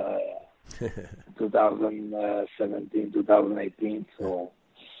 2017, 2018. So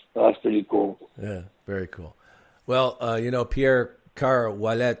that's pretty cool. Yeah, very cool. Well, Pierre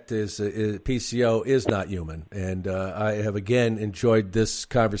Car-Ouellet is PCO is not human, and I have again enjoyed this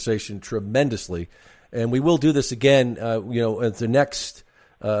conversation tremendously. And we will do this again, at the next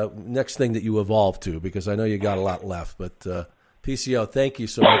thing that you evolve to, because I know you got a lot left. But PCO, thank you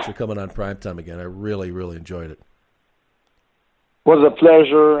so much for coming on Primetime again. I really, really enjoyed it. It was a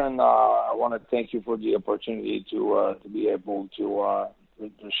pleasure, and I want to thank you for the opportunity to be able to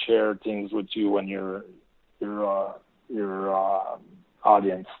share things with you and your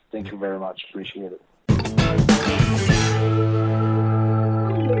audience. Thank you very much. Appreciate it.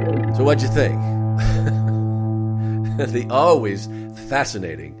 So what'd you think? The always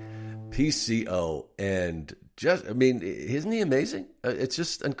fascinating PCO, and isn't he amazing? It's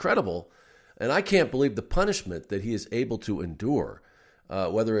just incredible, and I can't believe the punishment that he is able to endure.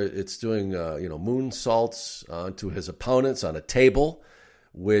 Whether it's doing moonsaults onto his opponents on a table,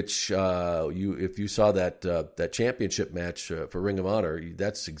 which if you saw that championship match for Ring of Honor,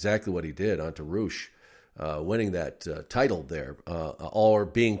 that's exactly what he did onto ROH. Winning that title there, or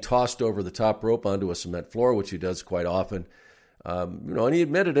being tossed over the top rope onto a cement floor, which he does quite often. And he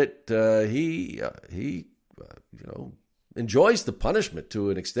admitted it. He enjoys the punishment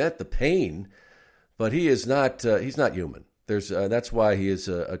to an extent, the pain, but he is not. He's not human. That's why he is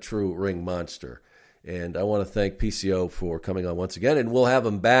a true ring monster. And I want to thank PCO for coming on once again, and we'll have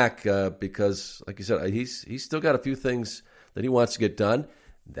him back because, like you said, he's still got a few things that he wants to get done.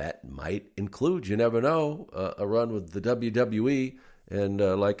 That might include, you never know, a run with the WWE, and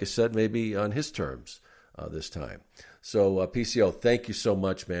like I said, maybe on his terms this time. So, PCO, thank you so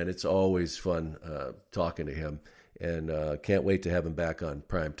much, man. It's always fun talking to him, and can't wait to have him back on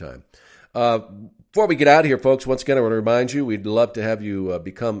Primetime. Before we get out of here, folks, once again, I want to remind you, we'd love to have you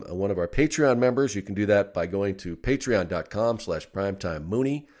become one of our Patreon members. You can do that by going to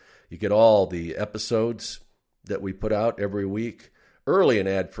patreon.com/primetimemooney. You get all the episodes that we put out every week, early and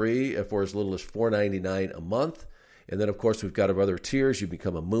ad-free, for as little as $4.99 a month. And then, of course, we've got our other tiers. You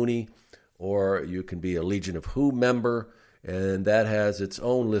become a Mooney, or you can be a Legion of Who member, and that has its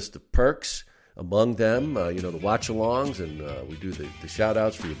own list of perks. Among them, the watch-alongs, and we do the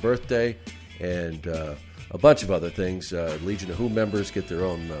shout-outs for your birthday, and a bunch of other things. Legion of Who members get their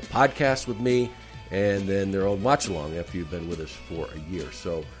own podcast with me, and then their own watch-along after you've been with us for a year.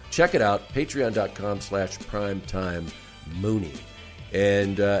 So check it out, patreon.com/primetimemooney.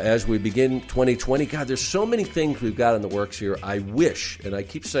 And as we begin 2020, God, there's so many things we've got in the works here. I wish, and I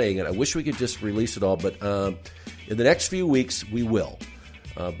keep saying it, I wish we could just release it all, but in the next few weeks, we will.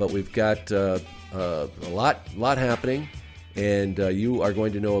 But we've got a lot happening, and you are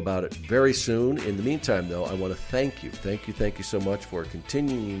going to know about it very soon. In the meantime, though, I want to thank you so much for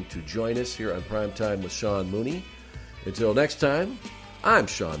continuing to join us here on Primetime with Sean Mooney. Until next time, I'm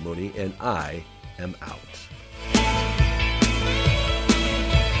Sean Mooney, and I am out.